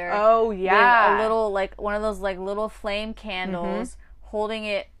together. Oh yeah. With a little like one of those like little flame candles, holding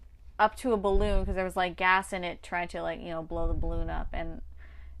it up to a balloon because there was like gas in it, trying to like blow the balloon up. And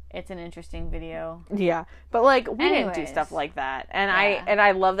it's an interesting video. Yeah, but like we didn't do stuff like that, and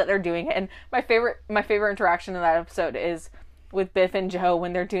I love that they're doing it. And my favorite interaction in that episode is with Biff and Joe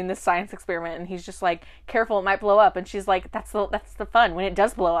when they're doing this science experiment, and he's just like, "Careful, it might blow up," and she's like, "That's the fun when it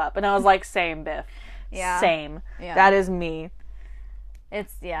does blow up." And I was like, "Same, Biff." Yeah. Same. Yeah. That is me.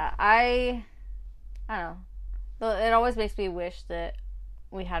 I don't know. It always makes me wish that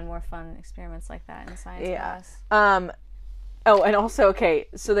we had more fun experiments like that in science class. Oh, and also, okay,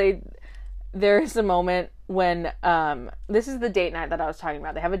 so there's a moment when, this is the date night that I was talking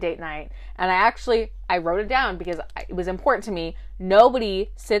about. They have a date night, and I wrote it down because it was important to me.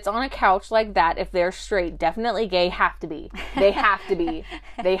 Nobody sits on a couch like that if they're straight. Definitely gay, have to be. They have to be.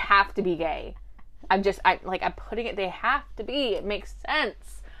 They have to be gay. I'm putting it, they have to be. It makes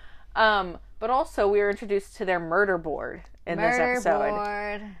sense. But also, we were introduced to their murder board in this episode. Murder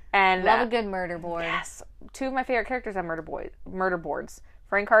board. And love a good murder board. Yes. 2 of my favorite characters on murder boards.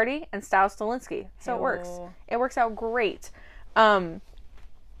 Frank Hardy and Stiles Stilinski. So it works. It works out great. I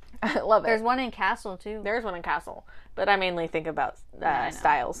love it. There's one in Castle, too. There's one in Castle. But I mainly think about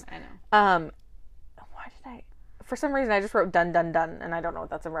Stiles. I know. for some reason, I just wrote dun dun dun, and I don't know what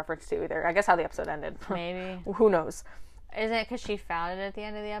that's a reference to either. I guess how the episode ended. Maybe. Who knows? Isn't it because she found it at the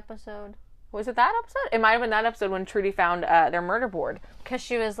end of the episode? Was it that episode? It might have been that episode when Trudy found their murder board. Because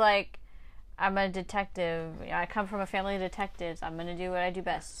she was like, I'm a detective. I come from a family of detectives. I'm going to do what I do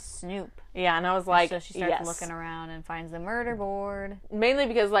best. Snoop. Yeah, and I was like, so she starts looking around and finds the murder board. Mainly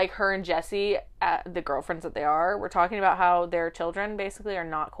because, like, her and Jessie, the girlfriends that they are, were talking about how their children basically are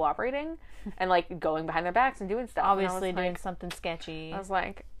not cooperating and, like, going behind their backs and doing stuff. Obviously doing something sketchy. I was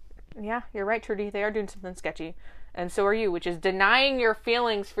like, yeah, you're right, Trudy. They are doing something sketchy. And so are you, which is denying your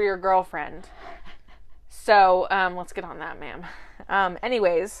feelings for your girlfriend. So, let's get on that, ma'am.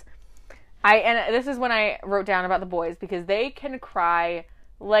 Anyways... and this is when I wrote down about the boys, because they can cry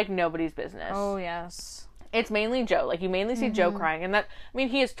like nobody's business. Oh, yes. It's mainly Joe. Like, you mainly see Joe crying, and that, I mean,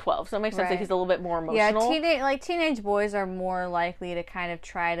 he is 12, so it makes sense that he's a little bit more emotional. Yeah, teenage boys are more likely to kind of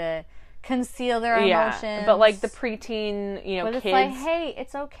try to conceal their emotions. But, like, the preteen, kids. But it's like, hey,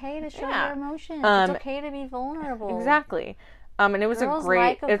 it's okay to show your emotions. It's okay to be vulnerable. Exactly. And it was Girls a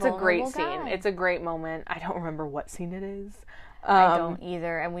great guy. scene. It's a great moment. I don't remember what scene it is. I don't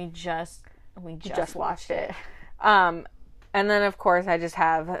either, and we just watched it. And then, of course, I just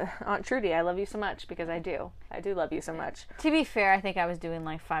have Aunt Trudy. I love you so much, because I do love you so much. To be fair, I think I was doing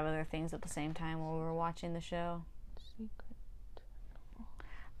like 5 other things at the same time while we were watching the show.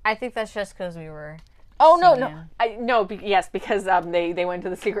 I think that's just because we were. Oh no! Yes, because they went to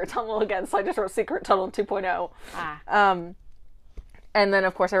the secret tunnel again, so I just wrote Secret Tunnel 2.0. And then,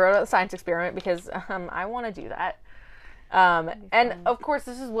 of course, I wrote about the science experiment because I want to do that. And of course,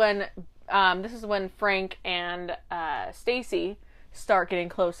 this is when Frank and Stacy start getting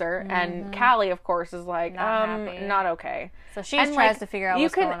closer, and Callie, of course, is like, not okay. So she tries to figure out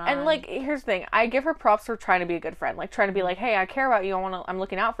what's going on. And like, here's the thing: I give her props for trying to be a good friend, like trying to be like, hey, I care about you. I'm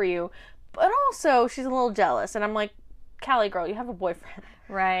looking out for you. But also, she's a little jealous, and I'm like, Callie, girl, you have a boyfriend,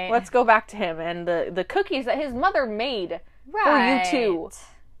 right? Let's go back to him and the cookies that his mother made for you two.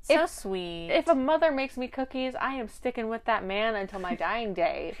 So sweet. If a mother makes me cookies, I am sticking with that man until my dying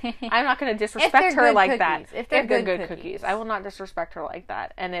day. I'm not going to disrespect her like that. If they're good cookies, I will not disrespect her like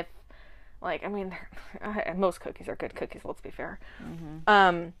that. And if, like, I mean, most cookies are good cookies, let's be fair.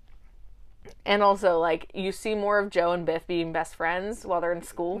 And also, like, you see more of Joe and Biff being best friends while they're in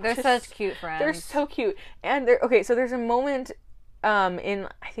school. They're such cute friends. They're so cute. And so there's a moment in,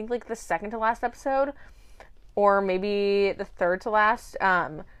 I think, like, the second to last episode, or maybe the third to last,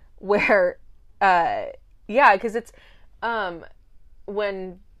 where, because it's,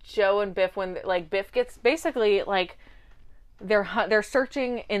 when Joe and Biff, when, like, Biff gets, basically, like, they're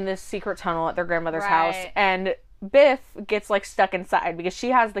searching in this secret tunnel at their grandmother's house, and Biff gets, like, stuck inside because she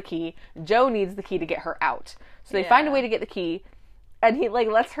has the key. Joe needs the key to get her out. So they find a way to get the key, and he, like,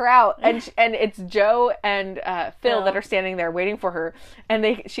 lets her out, and it's Joe and Phil that are standing there waiting for her,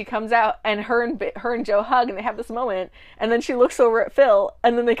 and she comes out, and her and Joe hug, and they have this moment, and then she looks over at Phil,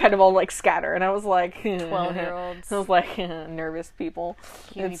 and then they kind of all, like, scatter, and I was like, 12-year-olds. I was like, nervous people.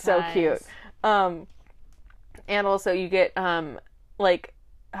 Cutie it's so pies. cute. And also you get, like,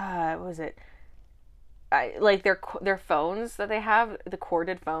 what was it? Like their phones that they have, the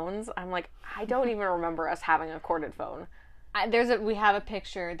corded phones. I'm like, I don't even remember us having a corded phone. We have a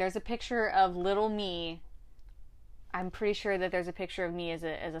picture. There's a picture of little me. I'm pretty sure that there's a picture of me as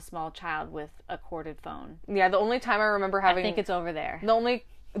a small child with a corded phone. Yeah, the only time I remember having, I think it's over there. The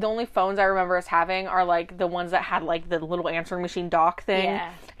only phones I remember us having are like the ones that had like the little answering machine dock thing,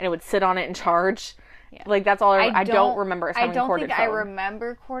 and it would sit on it and charge. Yeah. Like, that's all I don't remember us having a corded phone. I don't think I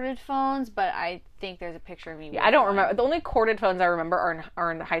remember corded phones, but I think there's a picture of me with I don't one. remember. The only corded phones I remember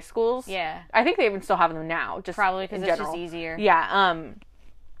are in the high schools. Yeah. I think they even still have them now. Just probably because it's general. just easier. Yeah.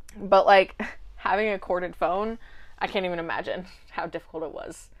 But, like, having a corded phone, I can't even imagine how difficult it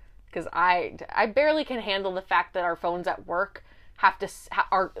was. Because I barely can handle the fact that our phones at work are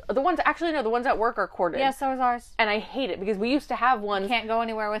the ones at work are corded. Yeah, so is ours. And I hate it because we used to have ones. Can't go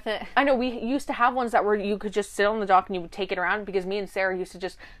anywhere with it. I know, we used to have ones that were, you could just sit on the dock and you would take it around, because me and Sarah used to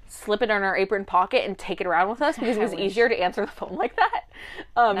just slip it in our apron pocket and take it around with us because it was easier to answer the phone like that.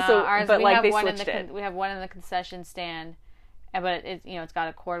 They switched it. We have one in the concession stand, but it's got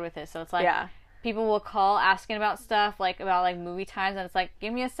a cord with it, so it's like, people will call asking about stuff, about movie times, and it's like,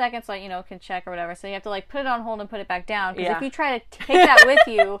 give me a second so I, can check or whatever. So you have to, put it on hold and put it back down. Because if you try to take that with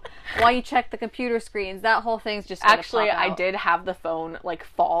you while you check the computer screens, that whole thing's just gonna Actually, pop out. I did have the phone,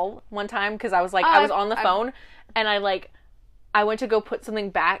 fall one time, because I was, I was on the phone, and I went to go put something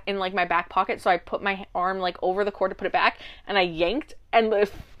back in, my back pocket, so I put my arm, over the cord to put it back, and I yanked, and the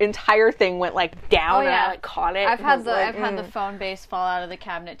entire thing went, down, and I, caught it. I've had the phone base fall out of the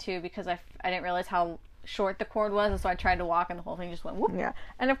cabinet, too, because I didn't realize how short the cord was, and so I tried to walk, and the whole thing just went whoop. Yeah.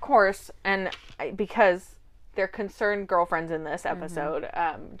 And of course, because they're concerned girlfriends in this episode,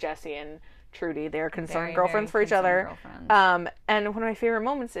 Jessie and Trudy, they're concerned Very, girlfriends very for each other. girlfriends. And one of my favorite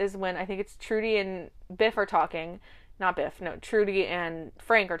moments is when I think it's Trudy and Biff are talking. Not Biff, no, Trudy and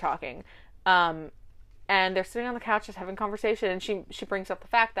Frank are talking. And they're sitting on the couch just having conversation, and she brings up the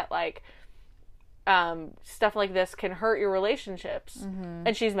fact that, like, stuff like this can hurt your relationships.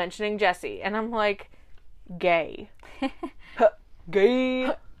 And she's mentioning Jessie. And I'm like, gay. Gay.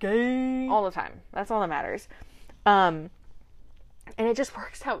 Gay. All the time. That's all that matters. And it just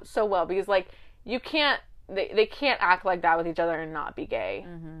works out so well because, like, you can't, they can't act like that with each other and not be gay.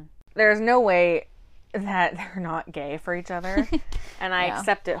 There's no way that they're not gay for each other. And I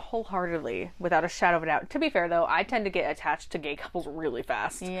accept it wholeheartedly without a shadow of a doubt. To be fair, though, I tend to get attached to gay couples really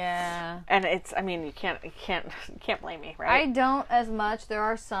fast. Yeah. And it's, I mean, you can't blame me, right? I don't as much. There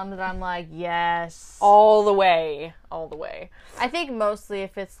are some that I'm like, yes. All the way. All the way. I think mostly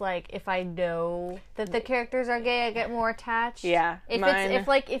if it's like, if I know that the characters are gay, I get more attached. Yeah.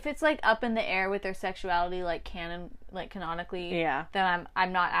 If it's like up in the air with their sexuality, like canonically, then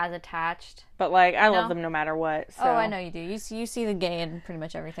I'm not as attached. But, like, I love them no matter what. So. Oh, I know you do. You see the gay in pretty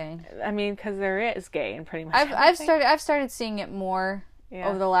much everything. I mean, because there is gay in pretty much everything. I've started seeing it more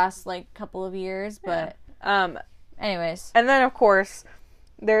over the last, like, couple of years, but anyways. And then, of course,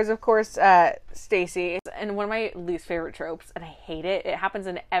 there's Stacy, and one of my least favorite tropes, and I hate it. It happens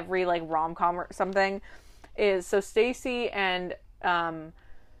in every, like, rom-com or something. Is so Stacy and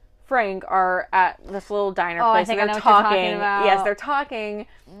Frank are at this little diner place, and they're talking. Yes, they're talking,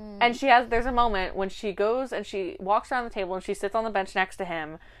 and there's a moment when she goes and she walks around the table and she sits on the bench next to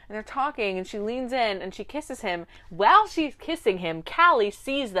him, and they're talking, and she leans in and she kisses him. While she's kissing him, Callie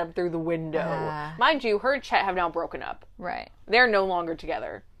sees them through the window. Mind you, her and Chet have now broken up. Right. They're no longer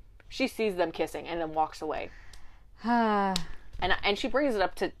together. She sees them kissing and then walks away. And she brings it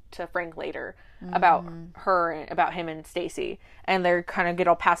up to Frank later about him and Stacy, and they're kind of get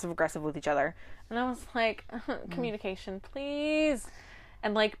all passive aggressive with each other. And I was like, communication, please.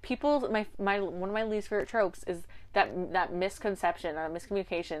 And, like, one of my least favorite tropes is that misconception or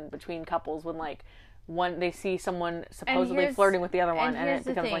miscommunication between couples when, like, they see someone supposedly flirting with the other one, and it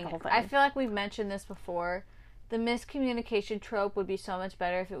becomes like a whole thing. I feel like we've mentioned this before. The miscommunication trope would be so much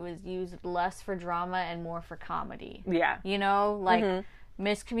better if it was used less for drama and more for comedy. Yeah. You know, like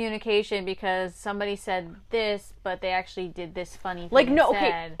miscommunication because somebody said this, but they actually did this funny thing. Like, no,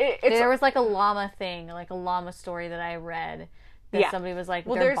 okay. There was like a llama thing, like a llama story that I read that somebody was like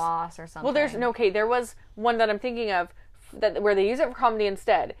their boss or something. Well, there was one that I'm thinking of where they use it for comedy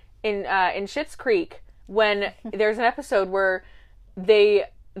instead. In Schitt's Creek, when there's an episode where they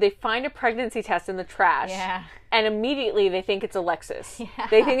find a pregnancy test in the trash, and immediately they think it's Alexis. Yeah.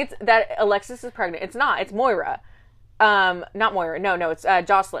 They think that Alexis is pregnant. It's not. It's Moira. Not Moira. No, it's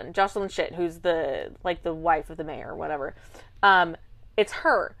Jocelyn. Jocelyn Schitt, who's the wife of the mayor or whatever. It's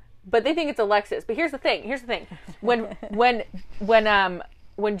her, but they think it's Alexis. But here's the thing. When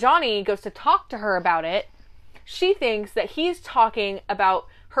Johnny goes to talk to her about it, she thinks that he's talking about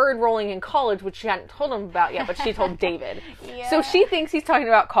her enrolling in college, which she hadn't told him about yet, but she told David. So she thinks he's talking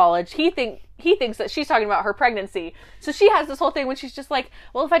about college. He thinks that she's talking about her pregnancy. So she has this whole thing when she's just like,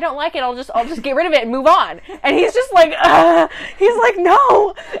 well, if I don't like it, I'll just get rid of it and move on. And he's just like, he's like,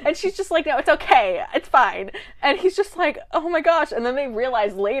 no. And she's just like, no, it's okay. It's fine. And he's just like, oh my gosh. And then they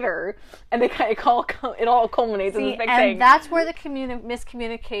realize later, and they kind of it all culminates in this big thing. And that's where the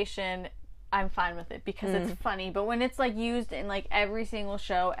miscommunication, I'm fine with it because it's funny. But when it's like used in like every single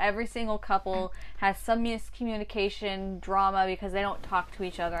show, every single couple has some miscommunication drama because they don't talk to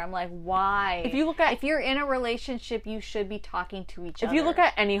each other. I'm like, why? If you're in a relationship, you should be talking to each other. If you look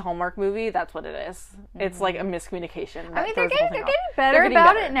at any Hallmark movie, that's what it is. It's like a miscommunication. I mean, they're getting better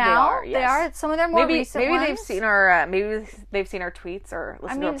about it now. They are. Some of their more recent ones. Maybe they've seen our tweets or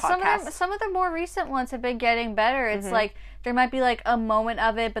listened to our podcasts. Some of the more recent ones have been getting better. It's like there might be like a moment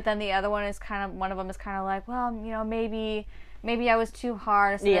of it, but then the other one is one of them is kind of like, well, you know, maybe I was too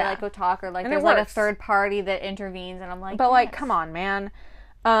hard, so they like go talk, or like there's like a third party that intervenes, and I'm like, but like, come on, man.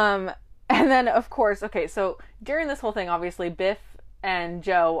 And then of course, okay, so during this whole thing, obviously Biff and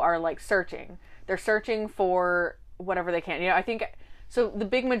Joe are like searching. They're searching for whatever they can. You know, I think so. The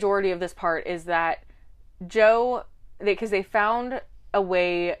big majority of this part is that Joe, because they found a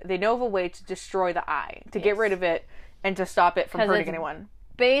way, they know of a way to destroy the eye, to get rid of it, and to stop it from hurting anyone.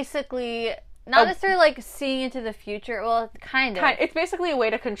 Basically, not necessarily like seeing into the future. Well, kind of. It's basically a way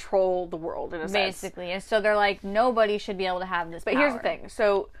to control the world in a sense. Basically. And so they're like, nobody should be able to have this power. But here's the thing.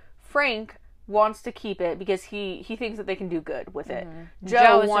 So Frank wants to keep it because he thinks that they can do good with it. Mm-hmm.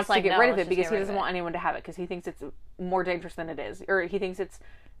 Joe is wants just like, to get no, rid of let's it just because get he rid of doesn't it. want anyone to have it because he thinks it's more dangerous than it is, or he thinks it's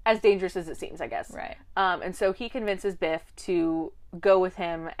as dangerous as it seems, I guess. Right. And so he convinces Biff to go with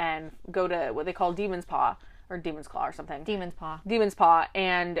him and go to what they call Demon's Paw or Demon's Claw or something. Demon's Paw. Demon's Paw,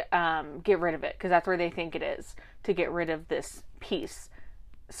 and get rid of it because that's where they think it is, to get rid of this piece.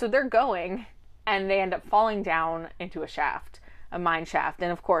 So they're going, and they end up falling down into a shaft, a mine shaft.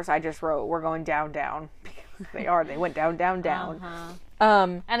 And of course, I just wrote, "We're going down, down," because they went down, down, down.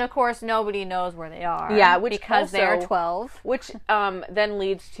 And of course, nobody knows where they are. Yeah, which because also, they're 12. Which then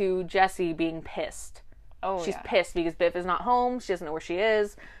leads to Jessie being pissed. Oh, She's pissed because Biff is not home. She doesn't know where she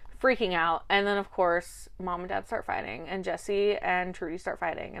is. Freaking out. And then, of course, Mom and Dad start fighting. And Jessie and Trudy start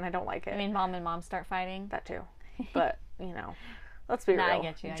fighting. And I don't like it. I mean, Mom and Mom start fighting. That too. But, let's be real. I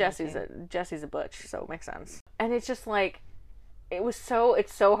get you. Jessie's a butch, so it makes sense. And it's just like, it's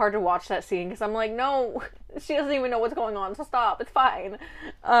so hard to watch that scene because I'm like, no, she doesn't even know what's going on, so stop, it's fine.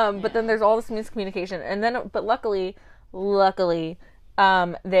 But then there's all this miscommunication. And then, but luckily, they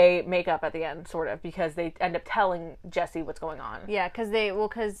make up at the end, sort of, because they end up telling Jessie what's going on. Yeah,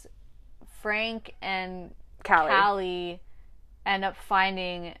 because Frank and Callie end up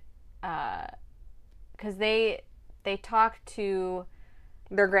finding, because they talk to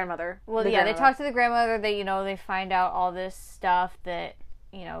their grandmother. Well, yeah, they talk to the grandmother. They find out all this stuff that,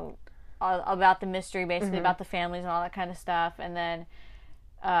 about the mystery, basically, about the families and all that kind of stuff. And then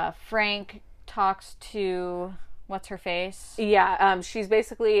Frank talks to, what's her face? Yeah, she's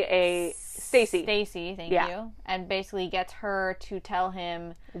basically a Stacy. Stacy, thank you. And basically gets her to tell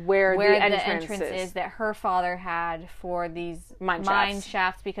him where the entrance is that her father had for these mine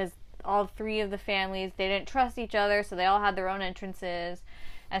shafts, because all three of the families, they didn't trust each other, so they all had their own entrances.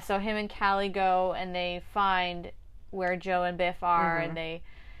 And so him and Callie go and they find where Joe and Biff are, and they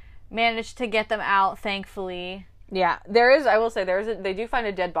manage to get them out, thankfully. Yeah, I will say, they do find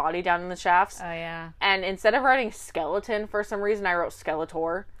a dead body down in the shafts. Oh, yeah. And instead of writing skeleton, for some reason, I wrote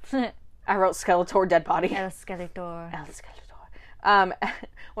Skeletor. I wrote Skeletor, dead body. El Skeletor. El Skeletor.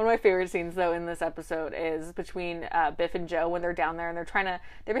 One of my favorite scenes, though, in this episode is between Biff and Joe when they're down there, and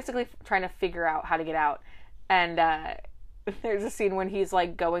they're basically trying to figure out how to get out. And there's a scene when he's,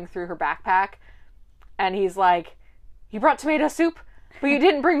 like, going through her backpack, and he's like, "You brought tomato soup, but you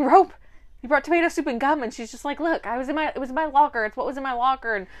didn't bring rope. You brought tomato soup and gum." And she's just like, "Look, it was in my locker. It's what was in my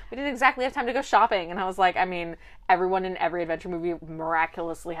locker, and we didn't exactly have time to go shopping." And I was like, I mean, everyone in every adventure movie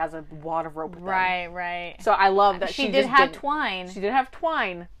miraculously has a wad of rope with them. Right. So I love that she did have twine. She did have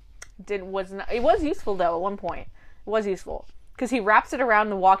twine. It was useful, though, at one point. It was useful. Because he wraps it around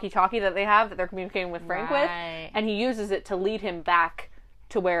the walkie-talkie that they have, that they're communicating with Frank with, and he uses it to lead him back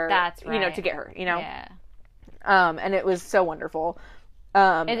to where, to get her, Yeah. And it was so wonderful.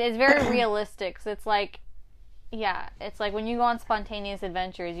 It's very realistic. So it's like when you go on spontaneous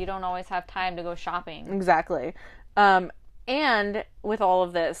adventures, you don't always have time to go shopping. Exactly. And with all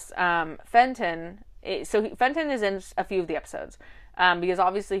of this, Fenton is in a few of the episodes. Because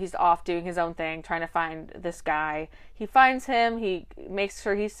obviously he's off doing his own thing, trying to find this guy. He finds him, he makes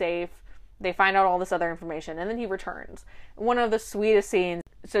sure he's safe, they find out all this other information, and then he returns. One of the sweetest scenes.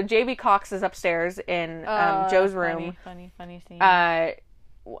 So JB Cox is upstairs in Joe's room. Funny scene.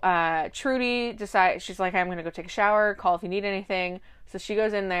 Trudy decides, she's like, "I'm going to go take a shower, call if you need anything." So she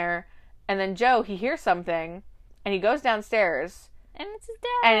goes in there, and then Joe, he hears something, and he goes downstairs. And it's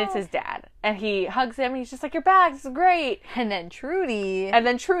his dad. And he hugs him, and he's just like, "You're back, this is great." And then Trudy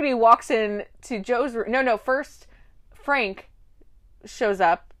walks in to Joe's room. No, first Frank shows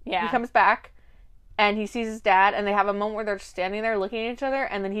up. Yeah. He comes back, and he sees his dad, and they have a moment where they're standing there looking at each other,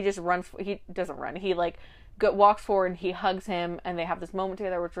 and then he just runs. He doesn't run. He, walks forward, and he hugs him, and they have this moment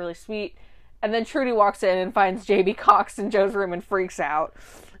together, which is really sweet. And then Trudy walks in and finds JB Cox in Joe's room and freaks out.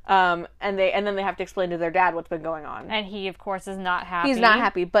 And then they have to explain to their dad what's been going on. And he, of course, is not happy. He's not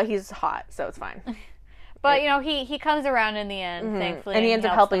happy, but he's hot, so it's fine. But, he comes around in the end, thankfully. And he ends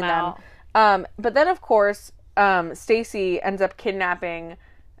up helping them. But then, of course, Stacy ends up kidnapping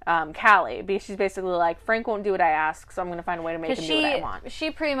Callie, because she's basically like, "Frank won't do what I ask, so I'm going to find a way to make him do what I want."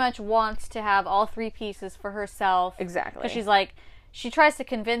 She pretty much wants to have all three pieces for herself. Exactly. Because she's like, she tries to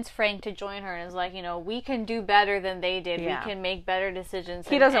convince Frank to join her, and is like, we can do better than they did. Yeah. We can make better decisions.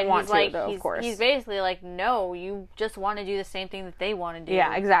 He doesn't want to, though, of course. He's basically like, "No, you just want to do the same thing that they want to do."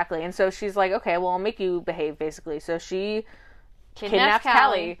 Yeah, exactly. And so she's like, "Okay, well, I'll make you behave," basically. So she kidnaps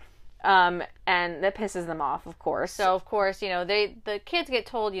Callie. And that pisses them off, of course. So, of course, the kids get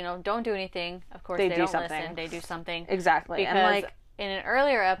told, don't do anything. Of course, they don't listen. They do something. Exactly. Because and in an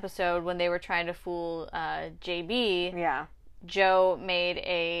earlier episode, when they were trying to fool JB, yeah, Joe made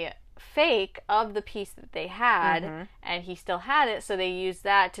a fake of the piece that they had, and he still had it, so they used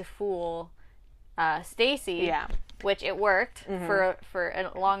that to fool Stacy. Yeah. Which it worked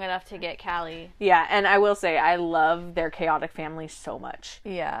for long enough to get Callie. Yeah, and I will say, I love their chaotic family so much.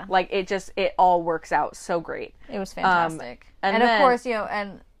 Yeah. Like, it all works out so great. It was fantastic. And of then, course,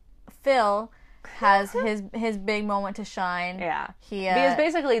 and Phil has his big moment to shine. Yeah. Because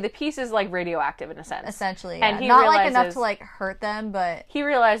basically the piece is like radioactive in a sense. Essentially, yeah. And he not realizes, like enough to like hurt them, but he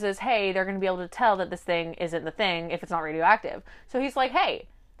realizes, hey, they're going to be able to tell that this thing isn't the thing if it's not radioactive. So he's like, hey,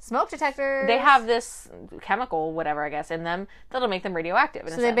 smoke detectors. They have this chemical, whatever, I guess, in them that'll make them radioactive.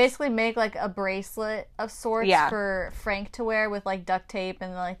 So they basically make like a bracelet of sorts for Frank to wear with like duct tape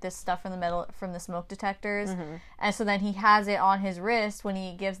and like this stuff from the smoke detectors. And so then he has it on his wrist when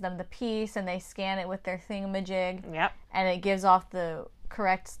he gives them the piece, and they scan it with their thingamajig. Yep. And it gives off the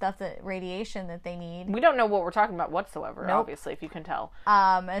correct stuff, that radiation that they need. We don't know what we're talking about whatsoever, obviously, if you can tell.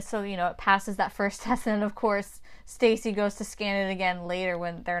 And so, it passes that first test, and of course Stacy goes to scan it again later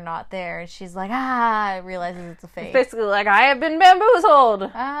when they're not there, and she's like, realizes it's a fake. It's basically like, I have been bamboozled.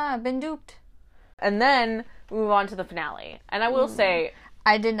 I've been duped. And then we move on to the finale. And I will say,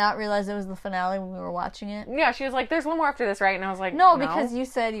 I did not realize it was the finale when we were watching it. Yeah, she was like, there's one more after this, right? And I was like, no. Because you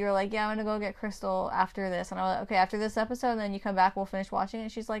said, you were like, yeah, I'm going to go get Crystal after this. And I was like, okay, after this episode, and then you come back, we'll finish watching it.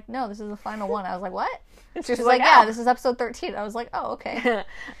 And she's like, no, this is the final one. I was like, what? And she's like, yeah, this is episode 13. I was like, oh, okay.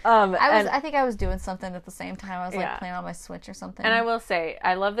 I think I was doing something at the same time. I was like playing on my Switch or something. And I will say,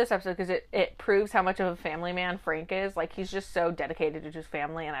 I love this episode because it proves how much of a family man Frank is. Like, he's just so dedicated to his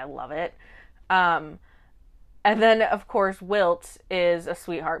family, and I love it. And then, of course, Wilt is a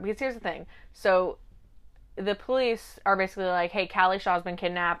sweetheart. Because here's the thing. So, the police are basically like, hey, Callie Shaw's been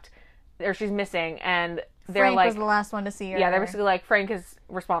kidnapped, or she's missing, and they're Frank like... was the last one to see her. Yeah, they're basically like, Frank is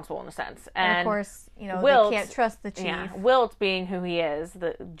responsible in a sense. And of course, Wilt, they can't trust the chief. Yeah, Wilt, being who he is,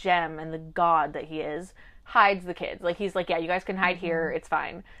 the gem and the god that he is, hides the kids. Like, he's like, yeah, you guys can hide here, it's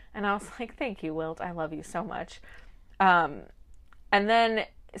fine. And I was like, thank you, Wilt, I love you so much. And then...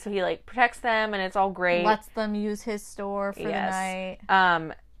 So he, like, protects them, and it's all great. Lets them use his store for the night.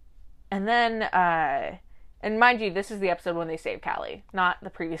 And then, and mind you, this is the episode when they save Callie, not the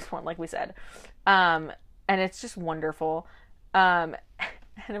previous one, like we said. And it's just wonderful. And,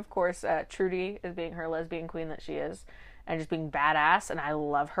 of course, Trudy is being her lesbian queen that she is, and just being badass, and I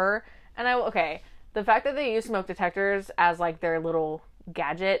love her. And the fact that they use smoke detectors as, like, their little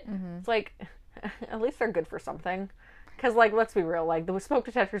gadget, it's like, at least they're good for something. Because, like, let's be real, like, the smoke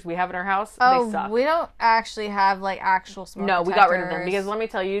detectors we have in our house, they suck. We don't actually have, like, actual smoke detectors. No, we got rid of them. Because let me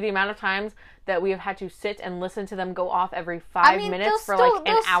tell you, the amount of times that we have had to sit and listen to them go off every 5 minutes for, like,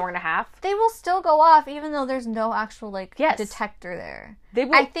 an hour and a half. They will still go off, even though there's no actual, like, detector there.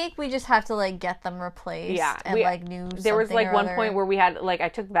 I think we just have to, like, get them replaced and, like, new something. There was, like, one point where we had, like, I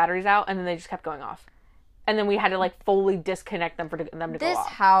took the batteries out, and then they just kept going off. And then we had to, like, fully disconnect them for them to go off.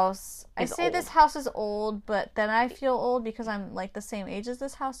 This house, I say this house is old, but then I feel old because I'm, like, the same age as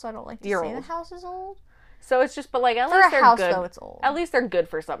this house, so I don't like to say the house is old. So it's just, but, like, at least they're good. For a house, though, it's old. At least they're good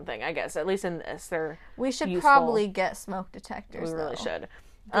for something, I guess. At least in this, they're We should useful. probably get smoke detectors, We really should.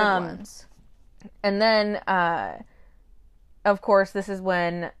 Good ones. And then, of course, this is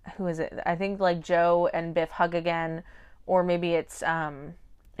when, who is it? I think, like, Joe and Biff hug again, or maybe it's,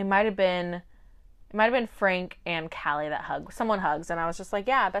 it might have been Frank and Callie that hug. Someone hugs, and I was just like,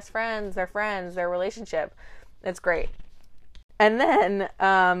 yeah, best friends, their relationship. It's great. And then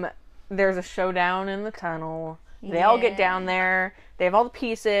there's a showdown in the tunnel. They all get down there. They have all the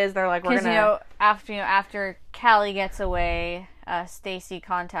pieces. They're like, we're gonna... after Callie gets away, Stacy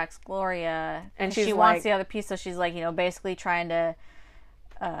contacts Gloria, and she wants the other piece, so she's like, basically trying to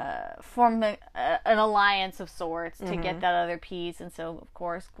form an alliance of sorts to get that other piece. And so, of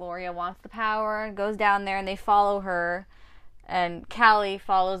course, Gloria wants the power and goes down there, and they follow her, and Callie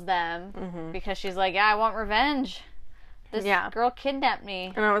follows them because she's like, yeah, I want revenge. This girl kidnapped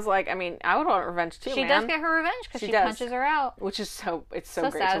me. And I was like, I mean, I would want revenge too, She does get her revenge because she punches her out. Which is so great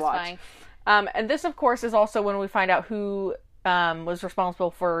satisfying. to watch. And this, of course, is also when we find out who was responsible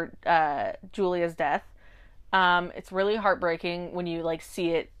for Julia's death. It's really heartbreaking when you, like, see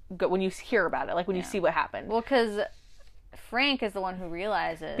it, when you hear about it, like, when you see what happened. Well, because Frank is the one who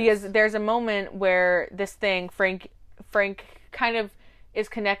realizes. Because there's a moment where this thing, Frank kind of is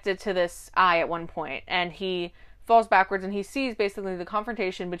connected to this eye at one point, and he falls backwards, and he sees basically the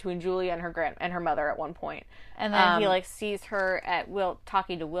confrontation between Julia and her mother at one point. And then he, like, sees her at Wilt,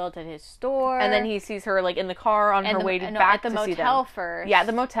 talking to Wilt at his store. And then he sees her, like, in the car on her way back to see them. At the motel first. Yeah,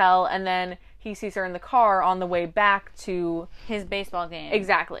 the motel, and then he sees her in the car on the way back to... his baseball game.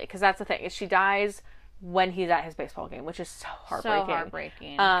 Exactly, because that's the thing, is she dies when he's at his baseball game, which is so heartbreaking. So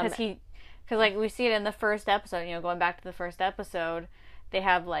heartbreaking. Because like, we see it in the first episode, you know, going back to the first episode, they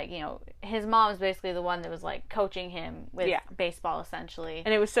have, like, you know, his mom is basically the one that was, like, coaching him with baseball, essentially.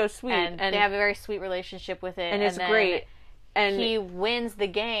 And it was so sweet. And they have a very sweet relationship with it. And it's great. And he wins the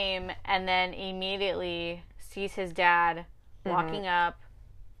game and then immediately sees his dad walking up,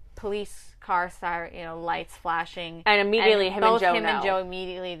 police car siren, you know, lights flashing. And immediately him and Joe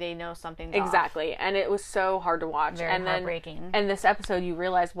immediately, they know something's exactly. Off. And it was so hard to watch. Very heartbreaking. And this episode, you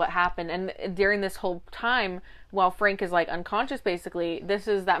realize what happened. And during this whole time, while Frank is, like, unconscious, basically, this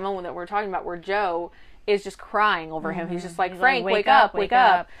is that moment that we're talking about where Joe is just crying over him. He's just like, Frank, wake up.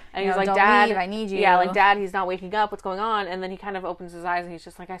 And he's like, Dad, leave, I need you. Yeah, like, Dad, he's not waking up. What's going on? And then he kind of opens his eyes and he's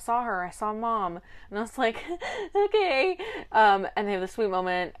just like, I saw her. I saw Mom. And I was like, okay. And they have this sweet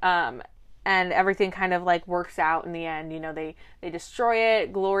moment. And everything kind of, like, works out in the end. You know, they destroy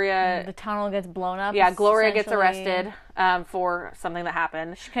it. Gloria... The tunnel gets blown up. Yeah, Gloria gets arrested for something that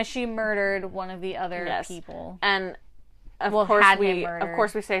happened. Because she murdered one of the other people. And... Of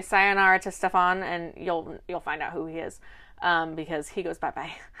course we say sayonara to Stefan, and you'll find out who he is, because he goes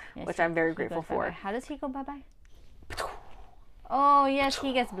bye-bye, which I'm very grateful for. Bye-bye. How does he go bye-bye? Oh, yes,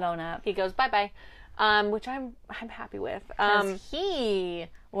 he gets blown up. He goes bye-bye, which I'm happy with. He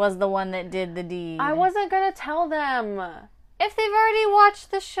was the one that did the deed. I wasn't going to tell them. If they've already watched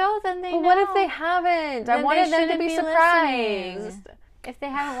the show, then they know. But what if they haven't? I wanted them to be surprised. Listening. If they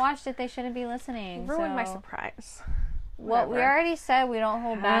haven't watched it, they shouldn't be listening. Ruined my surprise. Well, we already said we don't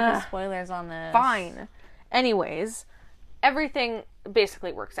hold back with spoilers on this. Fine. Anyways, everything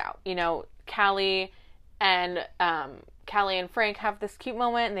basically works out. You know, Callie and Frank have this cute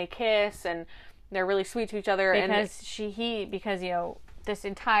moment, and they kiss, and they're really sweet to each other. Because you know, this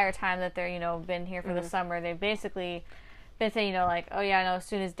entire time that they're, you know, been here for the summer, they've basically been saying, you know, like, oh yeah, no, as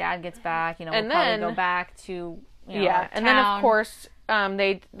soon as Dad gets back, you know, we'll probably go back to, you know, and then of course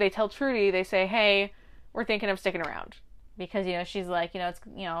they tell Trudy, they say, hey, we're thinking of sticking around. Because, you know, she's like, you know, it's,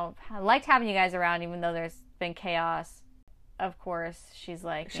 you know, I liked having you guys around even though there's been chaos. Of course, she's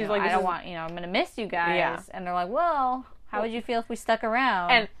like, I don't want, you know, I'm going to miss you guys. Yeah. And they're like, well, how would you feel if we stuck around?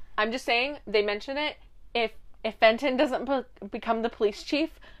 And I'm just saying, they mention it. If Fenton doesn't become the police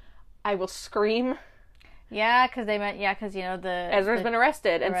chief, I will scream. Yeah, because you know, Ezra's been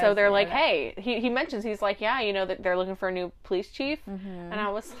arrested. And so they're like, hey, he mentions, he's like, yeah, you know, that they're looking for a new police chief. Mm-hmm. And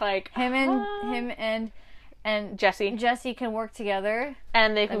I was like, him and Jesse can work together.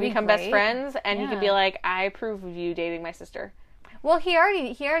 And they can become best friends. And he can be like, I approve of you dating my sister. Well, he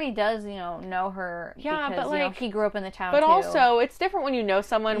already does, you know her. Yeah, because, but, like, you know, he grew up in the town, but too. Also, it's different when you know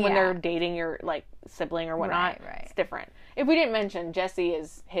someone when they're dating your, like, sibling or whatnot. Right. It's different. If we didn't mention, Jesse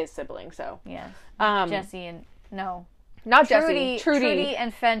is his sibling, so. Yes. Jesse and... No. Not Jesse. Trudy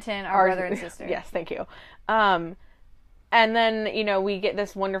and Fenton are brother and sister. Yes, thank you. And then, you know, we get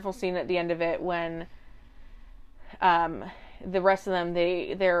this wonderful scene at the end of it when... the rest of them,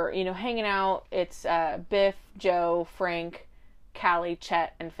 they're, you know, hanging out. It's Biff, Joe, Frank, Callie,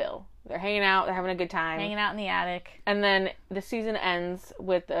 Chet, and Phil. They're hanging out. They're having a good time. Hanging out in the attic. And then the season ends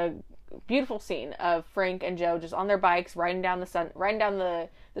with a beautiful scene of Frank and Joe just on their bikes, riding down the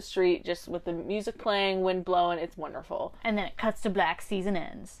street, just with the music playing, wind blowing. It's wonderful. And then it cuts to black. Season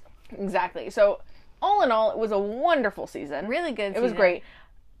ends. Exactly. So, all in all, it was a wonderful season. Really good season. It was great.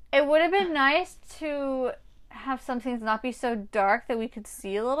 It would have been nice to have some things not be so dark that we could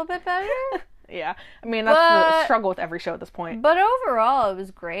see a little bit better. Yeah. I mean, that's the struggle with every show at this point. But overall, it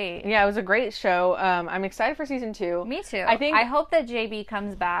was great. Yeah, it was a great show. I'm excited for season 2. Me too. I hope that JB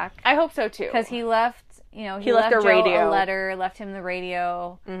comes back. I hope so too. Because he left, you know, he left Joe a letter, left him the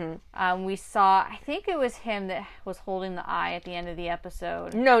radio. Mm-hmm. We saw, I think it was him that was holding the eye at the end of the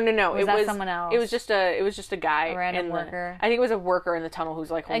episode. No. It was someone else. It was just a guy. A random worker. I think it was a worker in the tunnel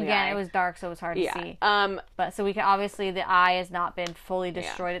who's like holding the eye. Again, it was dark, so it was hard to see. But so we can, obviously the eye has not been fully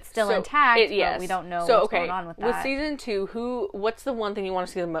destroyed. It's still intact, but we don't know what's going on with that. With season 2, what's the one thing you want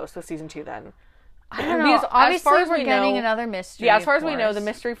to see the most with season 2 then? I don't know. Obviously, we're getting another mystery. Yeah, as far as we know, the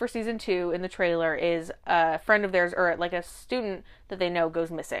mystery for season 2 in the trailer is a friend of theirs, or like a student that they know goes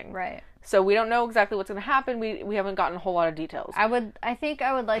missing. Right. So we don't know exactly what's going to happen. We haven't gotten a whole lot of details. I think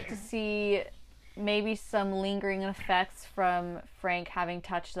I would like to see maybe some lingering effects from Frank having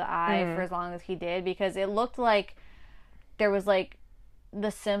touched the eye for as long as he did, because it looked like there was like the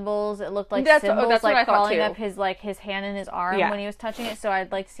symbols. It looked like symbols like crawling up his hand and his arm when he was touching it. So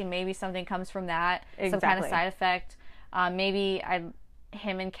I'd like to see maybe something comes from that, some kind of side effect. Maybe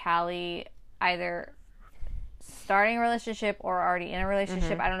him and Callie either starting a relationship or already in a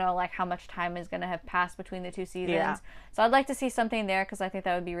relationship. I don't know like how much time is going to have passed between the 2 seasons. Yeah. So I'd like to see something there because I think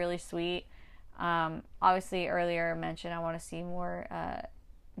that would be really sweet. Obviously, earlier mentioned I want to see more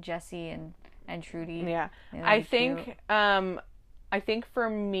Jesse and Trudy. Yeah, I think for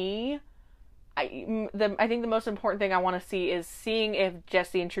me, I think the most important thing I want to see is seeing if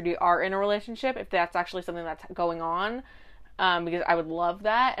Jesse and Trudy are in a relationship, if that's actually something that's going on, because I would love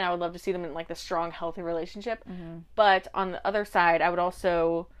that, and I would love to see them in like the strong, healthy relationship. But on the other side,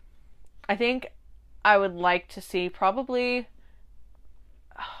 I think I would like to see probably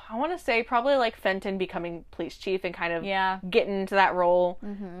like Fenton becoming police chief and kind of getting into that role.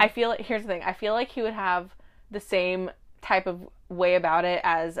 Here's the thing, I feel like he would have the same type of way about it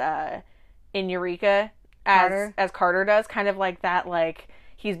as in Eureka as Carter does, kind of like that, like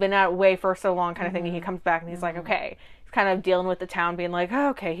he's been away for so long kind of thing, and he comes back and he's like, okay, he's kind of dealing with the town being like, oh,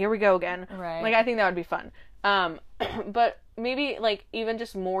 okay, here we go again. Right. Like, I think that would be fun. But maybe like even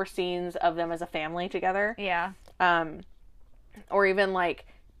just more scenes of them as a family together. Yeah. Or even like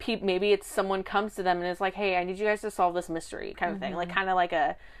maybe it's someone comes to them and is like, hey, I need you guys to solve this mystery kind of thing, like kind of like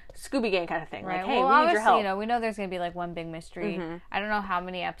a Scooby Gang kind of thing. Right. Like, hey, well, we need your help. You know, we know there's going to be like one big mystery. I don't know how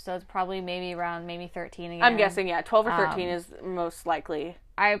many episodes, probably maybe around 13 again. I'm guessing, 12 or 13 is most likely.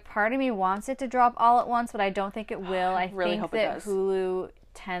 Part of me wants it to drop all at once, but I don't think it will. I really think hope it that does. Hulu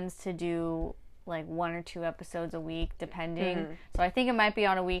tends to do like 1 or 2 episodes a week, depending. So I think it might be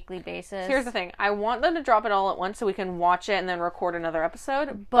on a weekly basis. Here's the thing. I want them to drop it all at once so we can watch it and then record another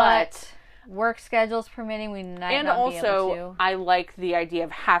episode. But work schedules permitting, we might not be able to. And also, I like the idea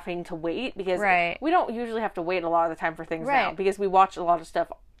of having to wait, because we don't usually have to wait a lot of the time for things now, because we watch a lot of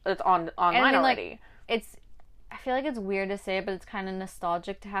stuff that's online already. Like, I feel like it's weird to say it, but it's kind of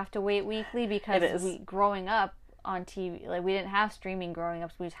nostalgic to have to wait weekly, because growing up on TV, like, we didn't have streaming growing up,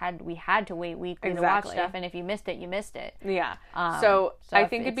 so we had to wait weekly to watch stuff, and if you missed it, you missed it. Yeah. So I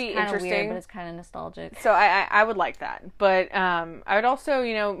think it'd be interesting. Weird, but it's kind of nostalgic. So I would like that, but I would also,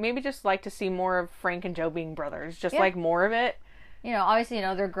 maybe just like to see more of Frank and Joe being brothers, just like more of it. Obviously,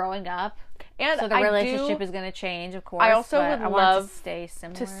 they're growing up, and so the relationship is going to change, of course. I also would love to stay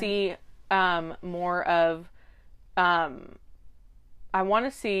similar, to see more of. I want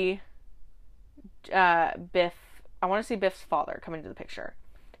to see Biff. I want to see Biff's father come into the picture,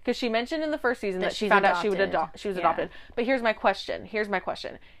 because she mentioned in the first season that she found out she was adopted. But here's my question.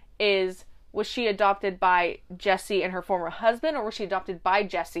 Was she adopted by Jesse and her former husband, or was she adopted by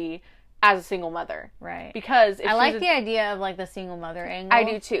Jesse as a single mother? Right. Because I like the idea of like the single mother angle. I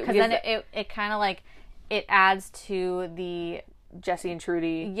do too. Because then it kind of like it adds to the Jesse and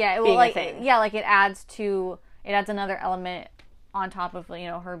Trudy. Yeah. Well, like like it adds another element on top of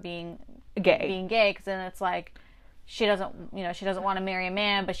her being gay. Because then it's like, she doesn't want to marry a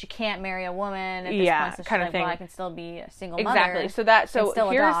man, but she can't marry a woman at this point, so kind of thing. Well, I can still be a single mother. So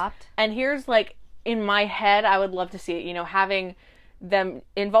here's like, in my head, I would love to see it, having them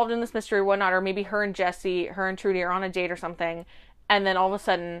involved in this mystery or whatnot, or maybe her and Trudy are on a date or something, and then all of a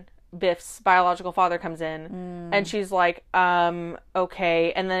sudden Biff's biological father comes in, and she's like,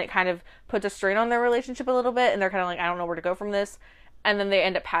 okay, and then it kind of puts a strain on their relationship a little bit, and they're kind of like, I don't know where to go from this. And then they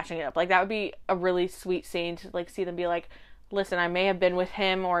end up patching it up. Like, that would be a really sweet scene to, like, see them be like, listen, I may have been with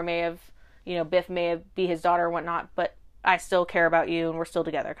him, or I may have, Biff may be his daughter or whatnot, but I still care about you, and we're still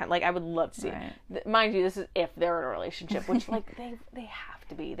together. Kind of, like, I would love to see it. Mind you, this is if they're in a relationship, which, like, they have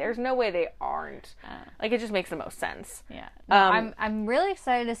to be. There's no way they aren't. Like, it just makes the most sense. Yeah. No, I'm really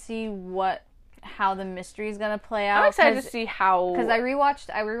excited to see how the mystery is going to play out. I'm excited to see how... Because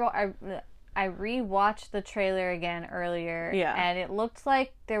I rewatched the trailer again earlier, and it looked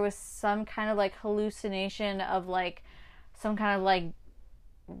like there was some kind of like hallucination of like some kind of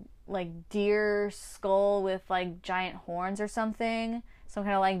like deer skull with like giant horns or something, some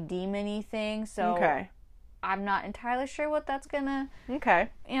kind of like demon-y thing. So I'm not entirely sure what that's gonna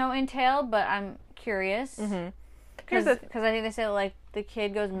entail, but I'm curious. Because I think they said like the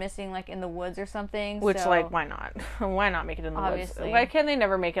kid goes missing like in the woods or something. Which, like, why not? Why not make it in the woods? Why can't they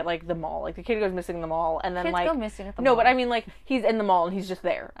never make it like the mall? Like, the kid goes missing in the mall, and then Kids go missing at the mall. No, but I mean, like, he's in the mall and he's just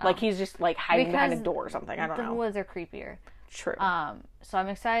there. Like, he's just like hiding behind a door or something. I don't know. The woods are creepier. True. So I'm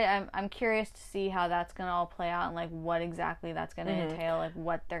excited. I'm curious to see how that's gonna all play out, and like what exactly that's gonna entail, like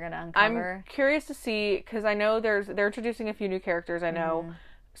what they're gonna uncover. I'm curious to see, because I know they're introducing a few new characters. I know,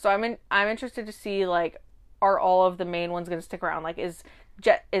 so I'm interested to see, like, are all of the main ones gonna stick around? Like, is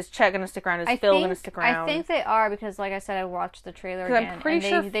Chet gonna stick around? Is Phil gonna stick around? I think they are, because like I said, I watched the trailer again. I'm pretty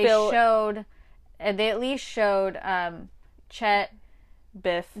sure they showed, they at least showed Chet,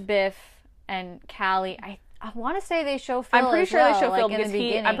 Biff, and Callie. I want to say they show Phil. I'm pretty sure they show Phil, because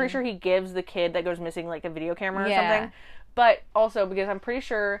I'm pretty sure he gives the kid that goes missing like a video camera or something. But also because I'm pretty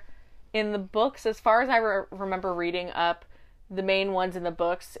sure in the books, as far as I remember reading up, the main ones in the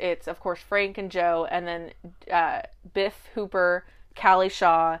books, it's of course Frank and Joe, and then Biff Hooper, Callie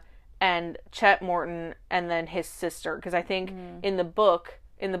Shaw, and Chet Morton, and then his sister. Because I think in the book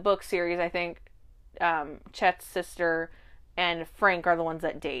series, I think Chet's sister and Frank are the ones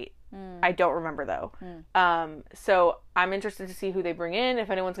that date. I don't remember though. So I'm interested to see who they bring in, if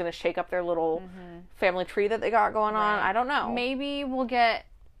anyone's going to shake up their little family tree that they got going on. I don't know. Maybe we'll get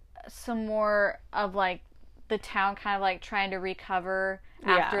some more of like the town kind of like trying to recover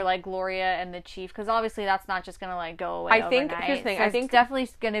after like Gloria and the chief, because obviously that's not just going to like go away overnight. Here's the thing. So I think it's definitely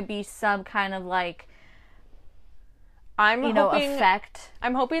going to be some kind of like hoping, effect.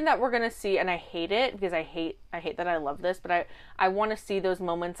 I'm hoping that we're gonna see, and I hate it because I hate that I love this, but I want to see those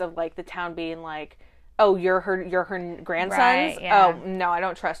moments of like the town being like, oh, you're her grandsons. Right, yeah. Oh no, I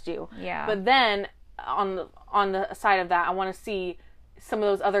don't trust you. Yeah. But then on the side of that, I want to see some of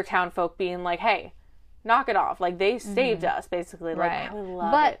those other town folk being like, hey, knock it off. Like they saved us basically. Like I would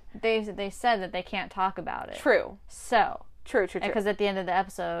love it. But they said that they can't talk about it. True. So. True. Because at the end of the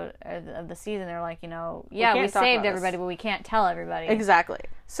episode, or of the season, they're like, we saved everybody, but we can't tell everybody. Exactly.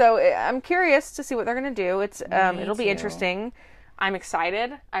 So I'm curious to see what they're going to do. It's it'll be interesting. I'm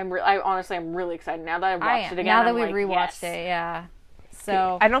excited. I'm really excited now that I've watched it again. Now that we've rewatched it, yeah.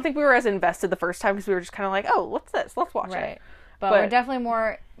 So I don't think we were as invested the first time because we were just kind of like, oh, what's this? Let's watch it. But we're definitely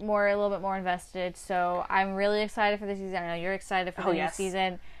a little bit more invested. So I'm really excited for the season. I know you're excited for the new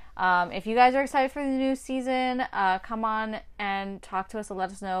season. If you guys are excited for the new season, come on and talk to us and let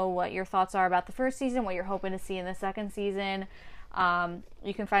us know what your thoughts are about the first season, what you're hoping to see in the second season.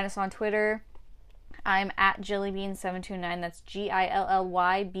 You can find us on Twitter. I'm at Jillybean729. That's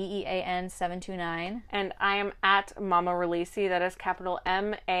GILLYBEAN 729. And I am at Mama Releasey. That is capital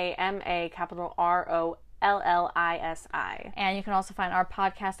MAMA, capital ROLLISI. And you can also find our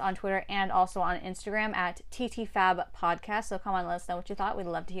podcast on Twitter and also on Instagram at TTFab Podcast. So come on, let us know what you thought. We'd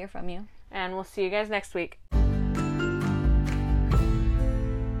love to hear from you. And we'll see you guys next week.